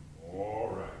 Amen.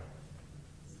 All right.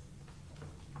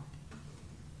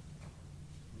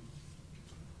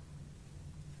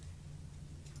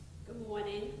 Good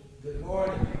morning. Good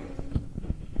morning.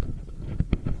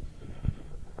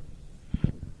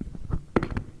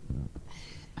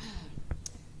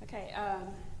 Okay,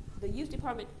 the youth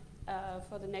department,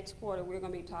 for the next quarter, we're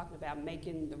going to be talking about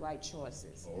making the right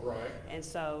choices. All right. And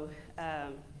so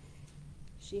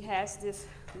she has this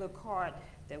little card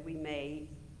that we made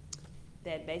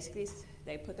that basically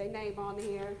they put their name on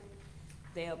here.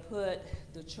 They'll put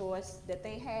the choice that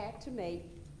they had to make,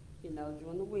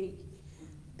 during the week.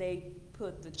 They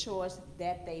put the choice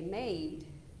that they made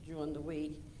during the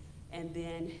week, and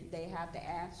then they have to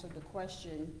answer the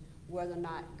question whether or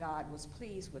not God was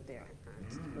pleased with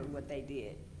with what they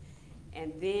did.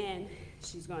 and then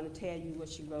she's going to tell you what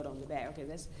she wrote on the back. Okay,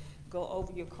 let's go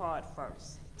over your card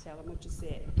first. Tell them what you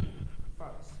said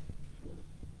first.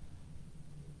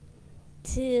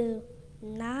 To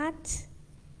not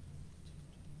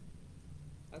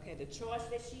Okay, the choice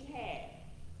that she had.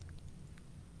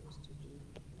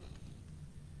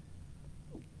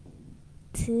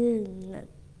 to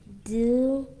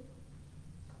do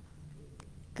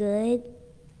good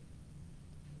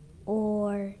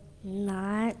or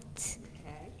not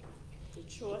Okay, the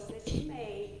choice that she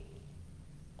made.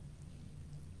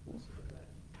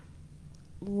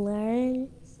 learn,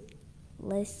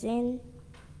 listen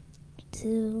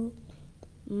to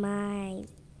my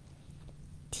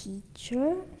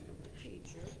teacher.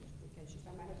 Teacher, okay, she's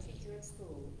talking about her teacher at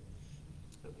school.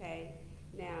 Okay,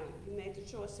 now you made the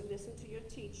choice to listen to your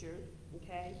teacher,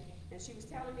 okay? And she was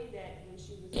telling me that when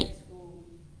she was at school,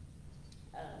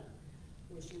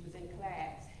 when she was in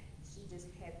class, she just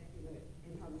had, you know,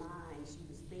 in her mind, she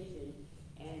was thinking,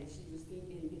 and she was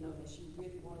thinking, you know, that she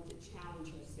really wanted to challenge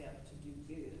herself to do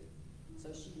good.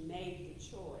 So she made the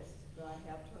choice. God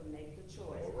helped her make the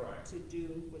choice All right. to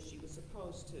do what she was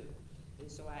supposed to.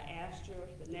 And so I asked her,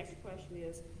 the next question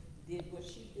is, did what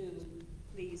she do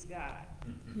please God?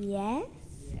 Yes.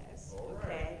 Yes, All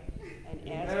okay. And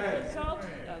as a result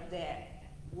of that,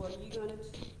 what are you gonna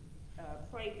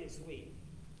pray this week?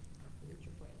 What you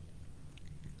pray?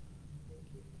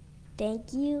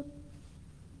 Thank you,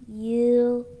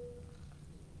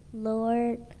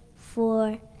 Lord,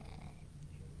 for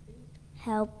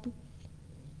helping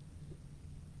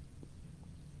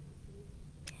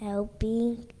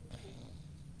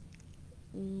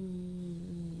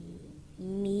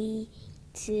me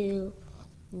to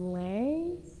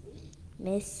learn,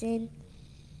 listen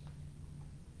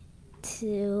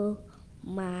to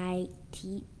my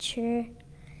teacher,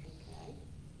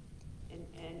 Okay. And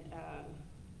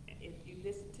if you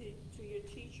listen to your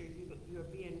teacher, you're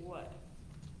being what?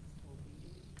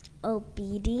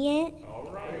 obedient.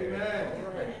 All right.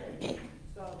 Amen.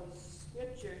 So the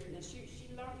scripture, now she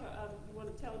learned her, you wanna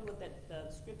tell them what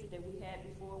the scripture that we had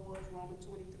before was, Romans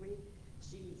 23?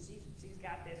 She's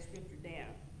got that scripture down.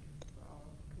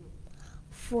 Come on.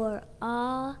 For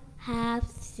all have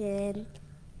sinned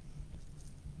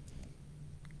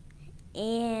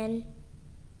and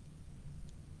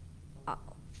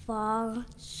fall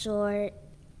short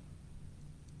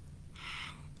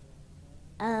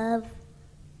of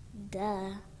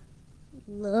the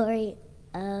glory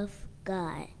of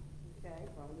God. Okay,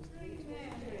 Romans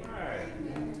 3:23. All right.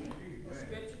 The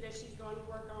scripture that she's going to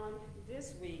work on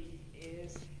this week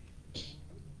is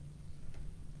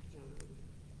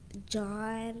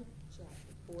John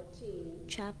chapter 14,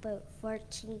 chapter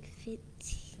 14, 15.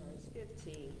 verse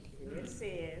 15. And it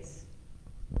says,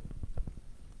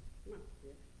 come on,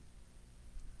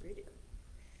 read it.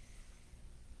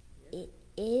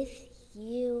 If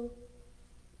you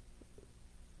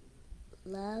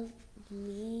love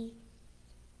me,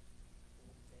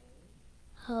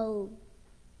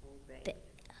 obey,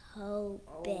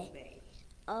 Obey.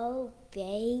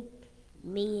 obey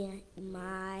me,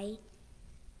 my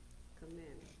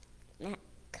Commandment. not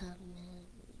command.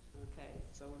 Okay,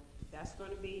 so that's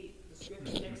going to be the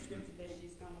scripture, next scripture that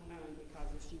she's going to learn, because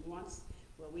if she wants,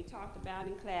 what we talked about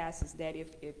in class is that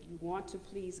if you want to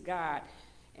please God,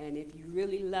 and if you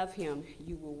really love him,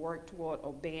 you will work toward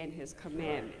obeying his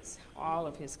commandments, all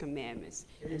of his commandments.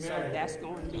 And so Amen. that's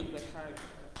going to be with her.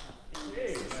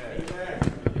 Amen. Amen.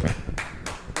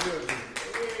 Good.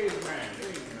 Amen.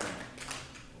 Amen.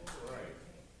 All right.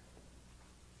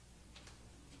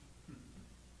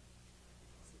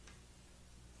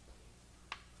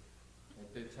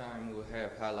 At this time, we'll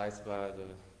have highlights by the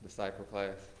disciple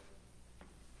class.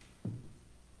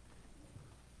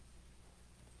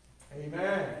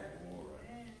 Amen. All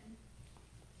right.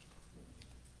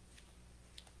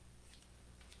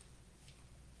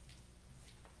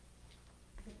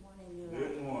 Good morning, you all.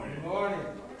 Good morning. Good morning.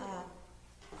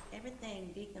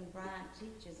 Everything Deacon Bryant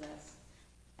teaches us,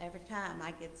 every time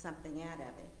I get something out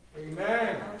of it.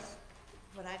 Amen. Most,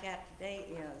 what I got today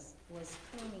was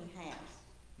cleaning house.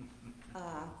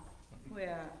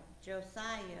 Where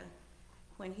Josiah,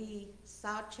 when he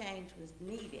saw change was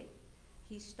needed,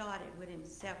 he started with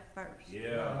himself first.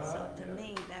 Yeah. So to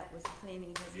me, that was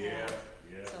cleaning his Yeah, house.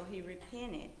 yeah. So he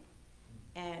repented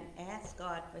and asked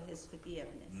God for his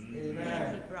forgiveness. Mhm. Then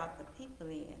Amen. he brought the people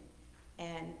in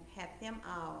and had them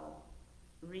all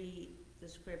read the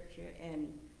scripture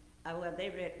and, well, they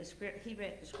read the script, he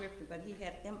read the scripture, but he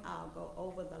had them all go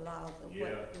over the laws of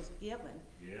Yeah. what was given.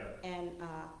 Yeah. And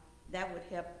that would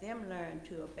help them learn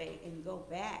to obey and go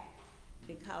back,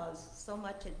 because so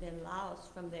much had been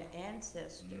lost from their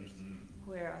ancestors,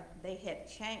 where they had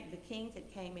changed, the kings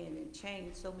that came in and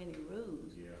changed so many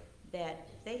rules Yeah, that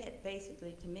they had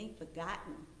basically, to me,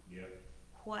 forgotten yeah.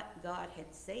 what God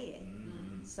had said.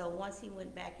 Mhm. So once he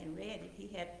went back and read it, he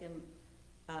had them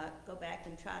go back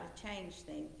and try to change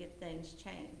things, get things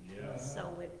changed. Yeah.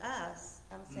 So with us,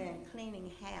 I'm saying cleaning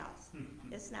house,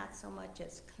 it's not so much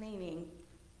as cleaning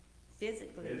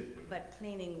physically, Physically. but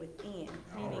cleaning within, All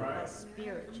cleaning right. us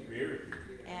spiritually. Very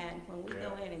good. And when we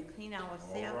go Yeah. in and clean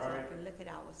ourselves All right. up and look at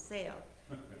ourselves,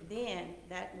 then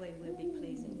that way we'll be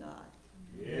pleasing God.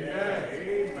 Yeah,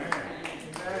 amen.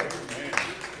 Amen.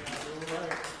 All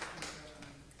right.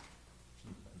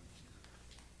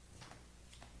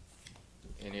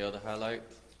 Any other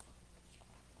highlights?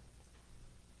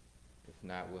 If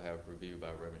not, we'll have review by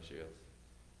Reverend Shields.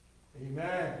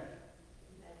 Amen.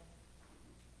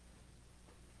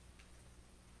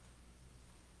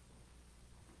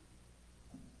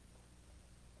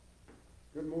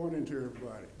 Good morning to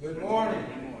everybody. Good morning.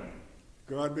 Good morning.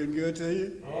 God been good to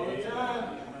you? All the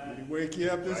time. Did he wake you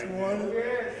up this morning?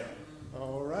 Yes.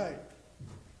 All right.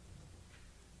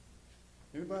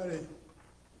 Anybody?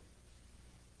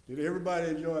 Did everybody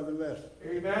enjoy the lesson?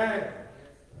 Amen.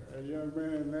 That young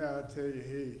man now, I tell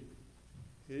you,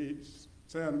 he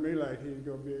sounded to me like he's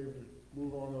gonna be able to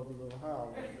move on up a little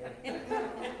higher.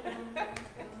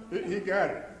 He got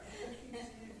it.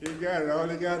 He got it. All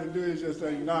he got to do is just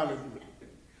acknowledge it.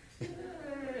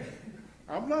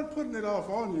 I'm not putting it off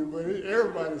on you, but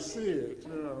everybody see it,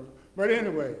 you know. But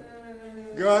anyway,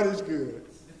 God is good.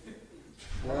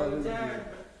 God is good.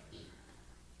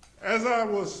 As I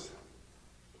was,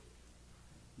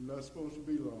 not supposed to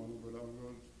be long, but I'm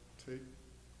going to take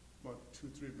about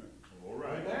 2-3 minutes. All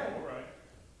right, all right.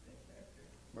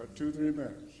 About 2-3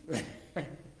 minutes.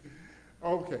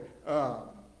 Okay.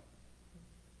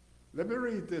 Let me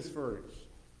read this first.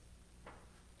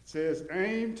 It says,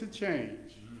 aim to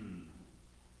change.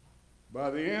 By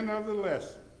the end of the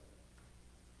lesson,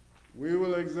 we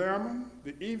will examine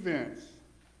the events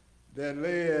that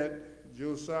led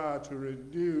Josiah to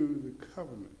renew the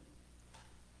covenant.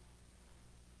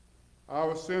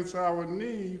 Since our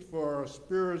need for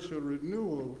spiritual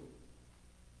renewal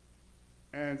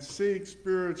and seek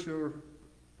spiritual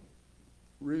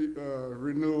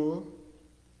renewal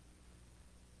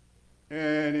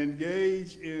and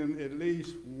engage in at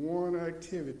least one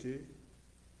activity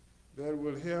that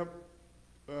will help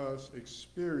us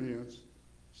experience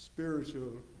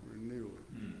spiritual renewal.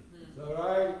 All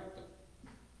right.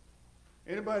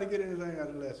 Anybody get anything out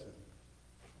of the lesson?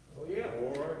 Oh, yeah.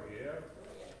 Or, yeah.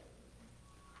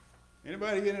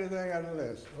 Anybody get anything out of the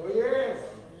lesson? Oh, yes.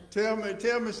 Tell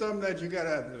me something that you got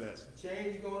out of the lesson.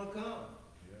 Change gonna come.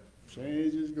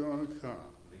 Change is gonna come.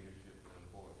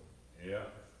 Yeah,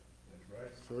 that's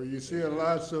right. So you see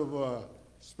lots of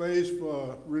space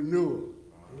for renewal.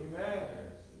 Amen.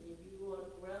 If you want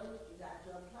to grow, you got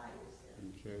to apply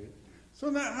yourself. Okay. So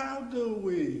now how do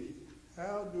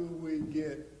we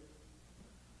get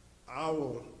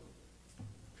our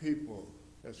people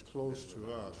that's close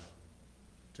to us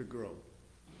to grow?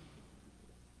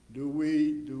 Do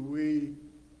we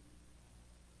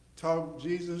talk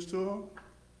Jesus to them?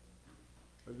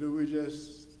 Or do we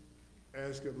just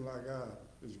ask them like,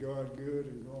 is God good,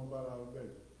 and go on about our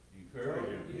business? Encourage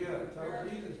him. Yeah, talk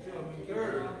Jesus to them,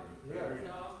 encourage them. Yeah.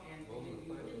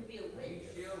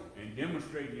 And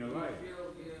demonstrate in your life.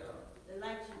 The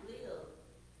life you live,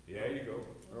 Yeah, there you go.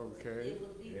 Okay. it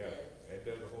will be Yeah, there. that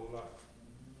does a whole lot.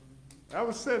 I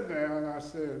was sitting there and I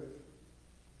said,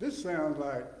 this sounds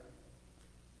like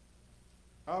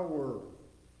our world.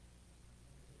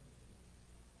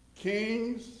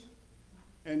 Kings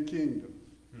and kingdoms.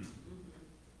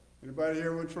 Anybody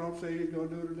hear what Trump said he's gonna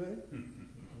do today?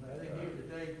 I didn't hear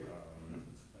today. I'm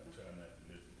trying not to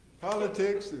listen.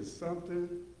 Politics is something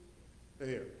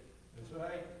there. That's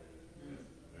right.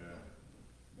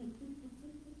 Yeah.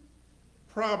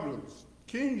 Problems.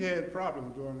 King had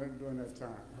problems during that time.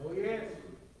 Oh, yes.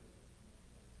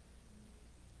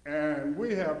 And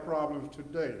we have problems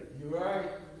today You're right.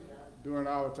 during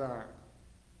our time.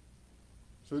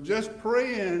 So just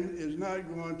praying is not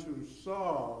going to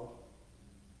solve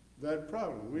that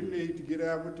problem. We need to get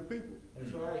out with the people.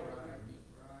 That's right.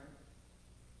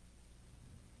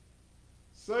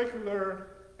 Secular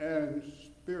and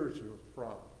spiritual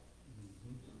problem.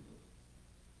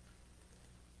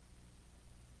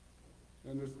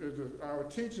 And our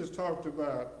teachers talked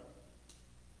about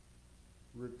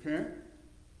repent,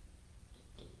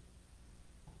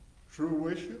 true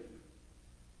worship,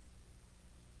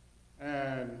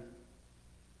 and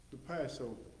the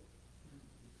Passover.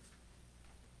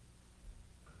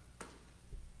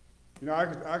 You know,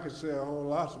 I could say a whole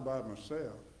lot about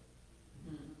myself,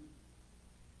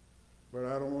 but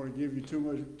I don't want to give you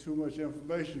too much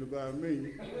information about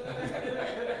me.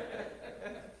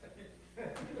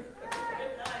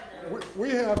 We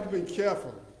have to be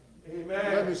careful.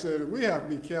 Amen. Let me say that we have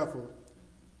to be careful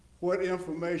what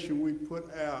information we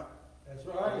put out That's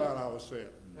right. about ourselves.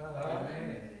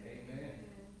 Amen.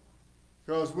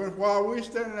 Because while we're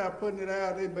standing out putting it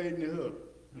out, they baiting the hook.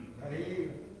 I hear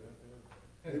you.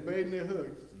 They baiting the hook,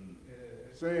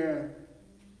 saying,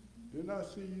 didn't I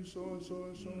see you so and so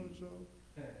and so and so?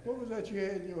 What was that you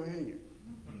had in your hand?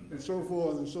 And so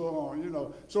forth and so on, you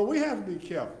know. So we have to be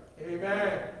careful.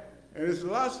 Amen. And there's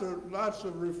lots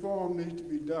of reform needs to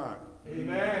be done.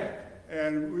 Amen.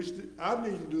 And I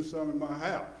need to do something in my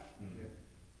house.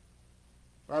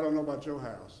 I don't know about your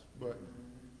house, but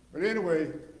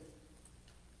anyway,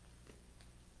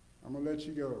 I'm gonna let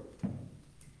you go.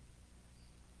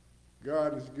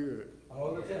 God is good.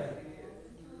 All the time.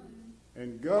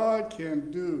 And God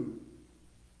can do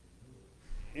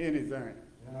anything.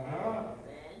 Uh-huh.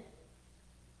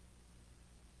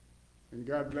 And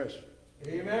God bless you.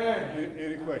 Amen.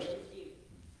 Any questions?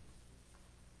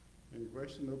 Any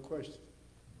questions? No questions.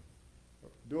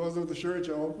 Doors of the church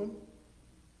are open.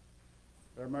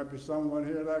 There might be someone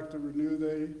here like to renew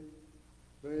their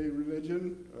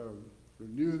religion,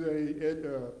 renew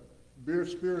their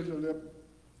spiritual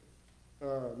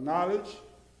knowledge,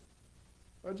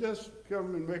 or just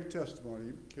come and make testimony.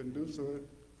 You can do so.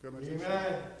 Come and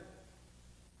Amen.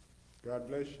 God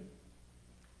bless you.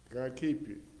 God keep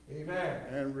you. Amen.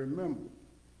 And remember,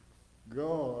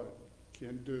 God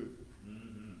can do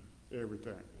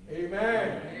everything.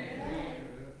 Amen.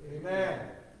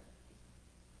 Amen.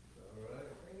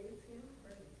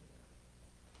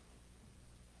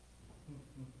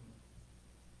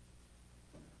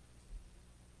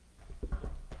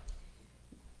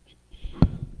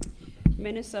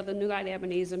 Minutes of the New Light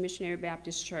Ebenezer Missionary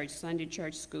Baptist Church Sunday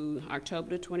Church School,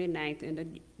 October the 29th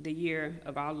in the year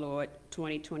of our Lord,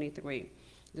 2023.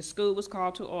 The school was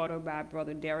called to order by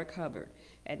Brother Derek Hubbard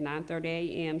at 9:30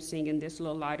 a.m. singing This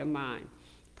Little Light of Mine.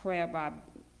 Prayer by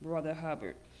Brother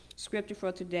Hubbard. Scripture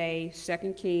for today,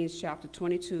 2 Kings chapter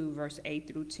 22, verse 8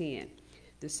 through 10.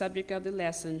 The subject of the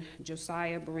lesson,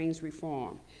 Josiah brings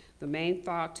reform. The main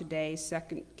thought today,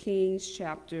 2 Kings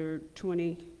chapter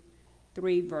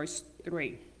 23, verse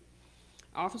 3.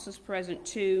 Officers present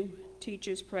 2,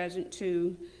 teachers present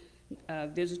 2,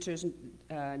 visitors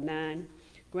 9.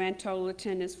 Grand total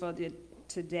attendance for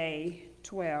today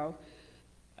 12.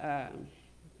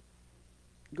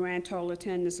 Grand total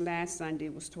attendance last Sunday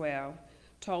was 12.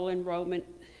 Total enrollment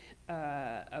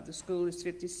of the school is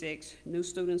 56. New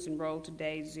students enrolled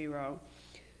today 0.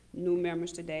 New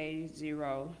members today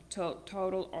 0.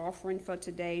 Total offering for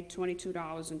today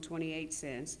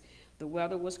 $22.28. The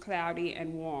weather was cloudy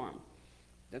and warm.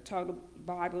 The total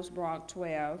Bibles brought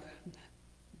 12.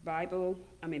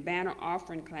 Banner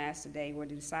offering class today were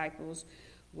the disciples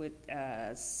with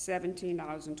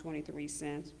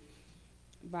 $17.23.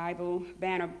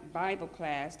 Banner Bible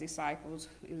class disciples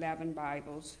 11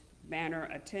 Bibles. Banner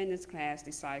attendance class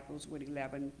disciples with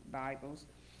 11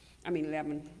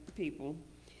 people.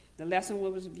 The lesson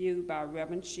was reviewed by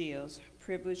Reverend Shields.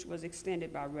 Privilege was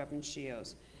extended by Reverend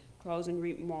Shields. Closing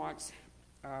remarks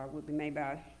will be made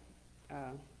by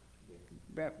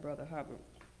Brother Hubbard.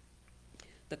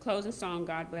 The closing song,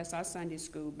 God Bless Our Sunday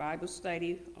School, Bible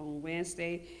study on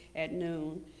Wednesday at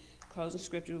noon. Closing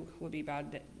scripture will be by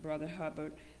Brother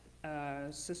Hubbard.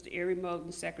 Sister Erie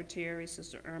Moulton, Secretary.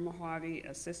 Sister Irma Harvey,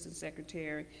 Assistant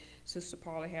Secretary. Sister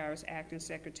Paula Harris, Acting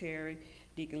Secretary.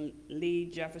 Deacon Lee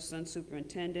Jefferson,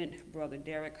 Superintendent. Brother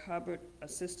Derek Hubbard,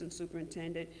 Assistant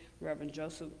Superintendent. Reverend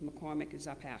Joseph McCormick is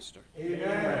our pastor. Amen.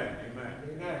 Amen.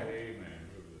 Amen. Amen.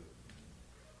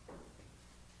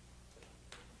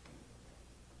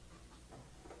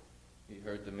 You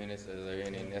heard the minutes. Are there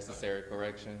any necessary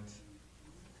corrections?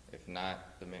 If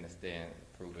not, the minutes then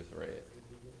approved as read.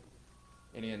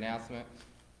 Any announcement?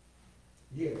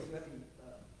 Yes.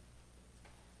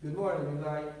 Good morning, New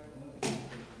Light.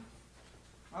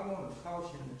 I want to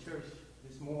caution the church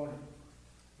this morning.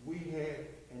 We had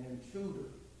an intruder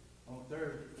on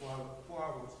Thursday while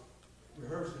I was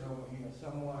rehearsing over here.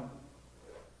 Someone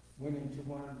went into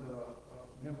one of the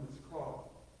members' car.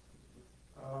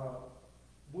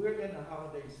 We're in the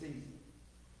holiday season,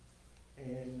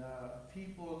 and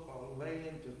people are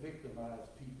laying to victimize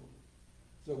people.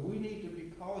 So we need to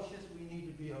be cautious. We need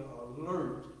to be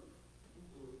alert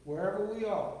wherever we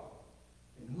are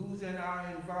and who's in our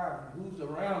environment, who's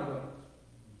around us.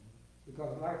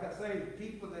 Because like I say,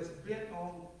 people that's bent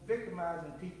on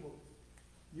victimizing people,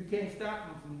 you can't stop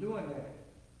them from doing that.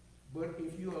 But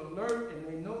if you're alert and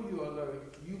they know you're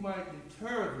alert, you might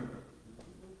deter them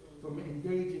from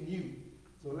engaging you.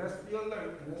 So let's be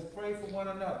alert and let's pray for one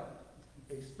another,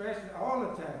 especially all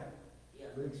the time,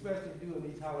 but especially during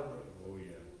these holidays. Oh,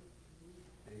 yeah.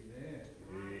 Amen.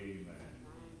 Amen.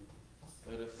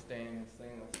 Let us stand and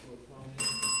sing a swift song.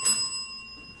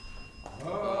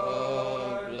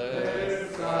 God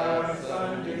bless our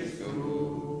Sunday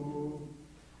school.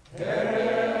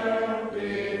 Help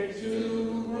it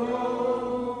to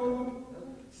grow.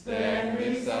 Stand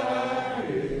beside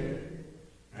it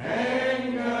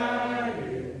and guide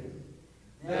it,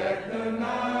 that the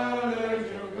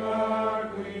knowledge of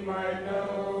God we might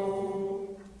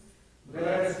know.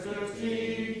 Bless the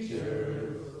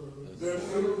teachers, the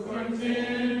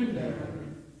superintendent,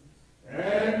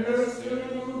 and the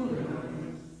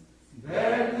students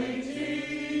that we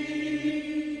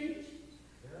teach.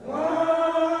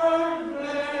 God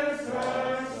bless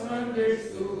our Sunday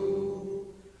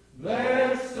school.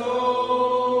 Bless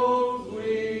souls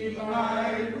we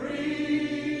might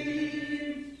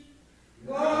reach.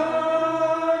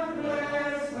 God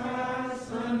bless our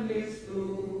Sunday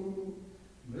school.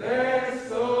 Bless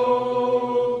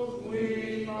souls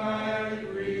we might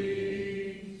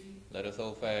reach. Let us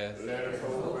hold fast Let us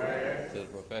hold fast to the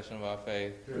profession of our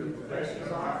faith to the profession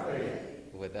of our faith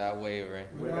without wavering,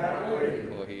 without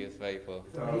wavering. for he is faithful.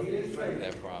 For he is faithful.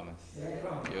 That promise. That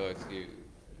promise. Your excuse.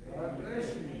 God bless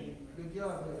you. Good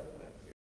job there.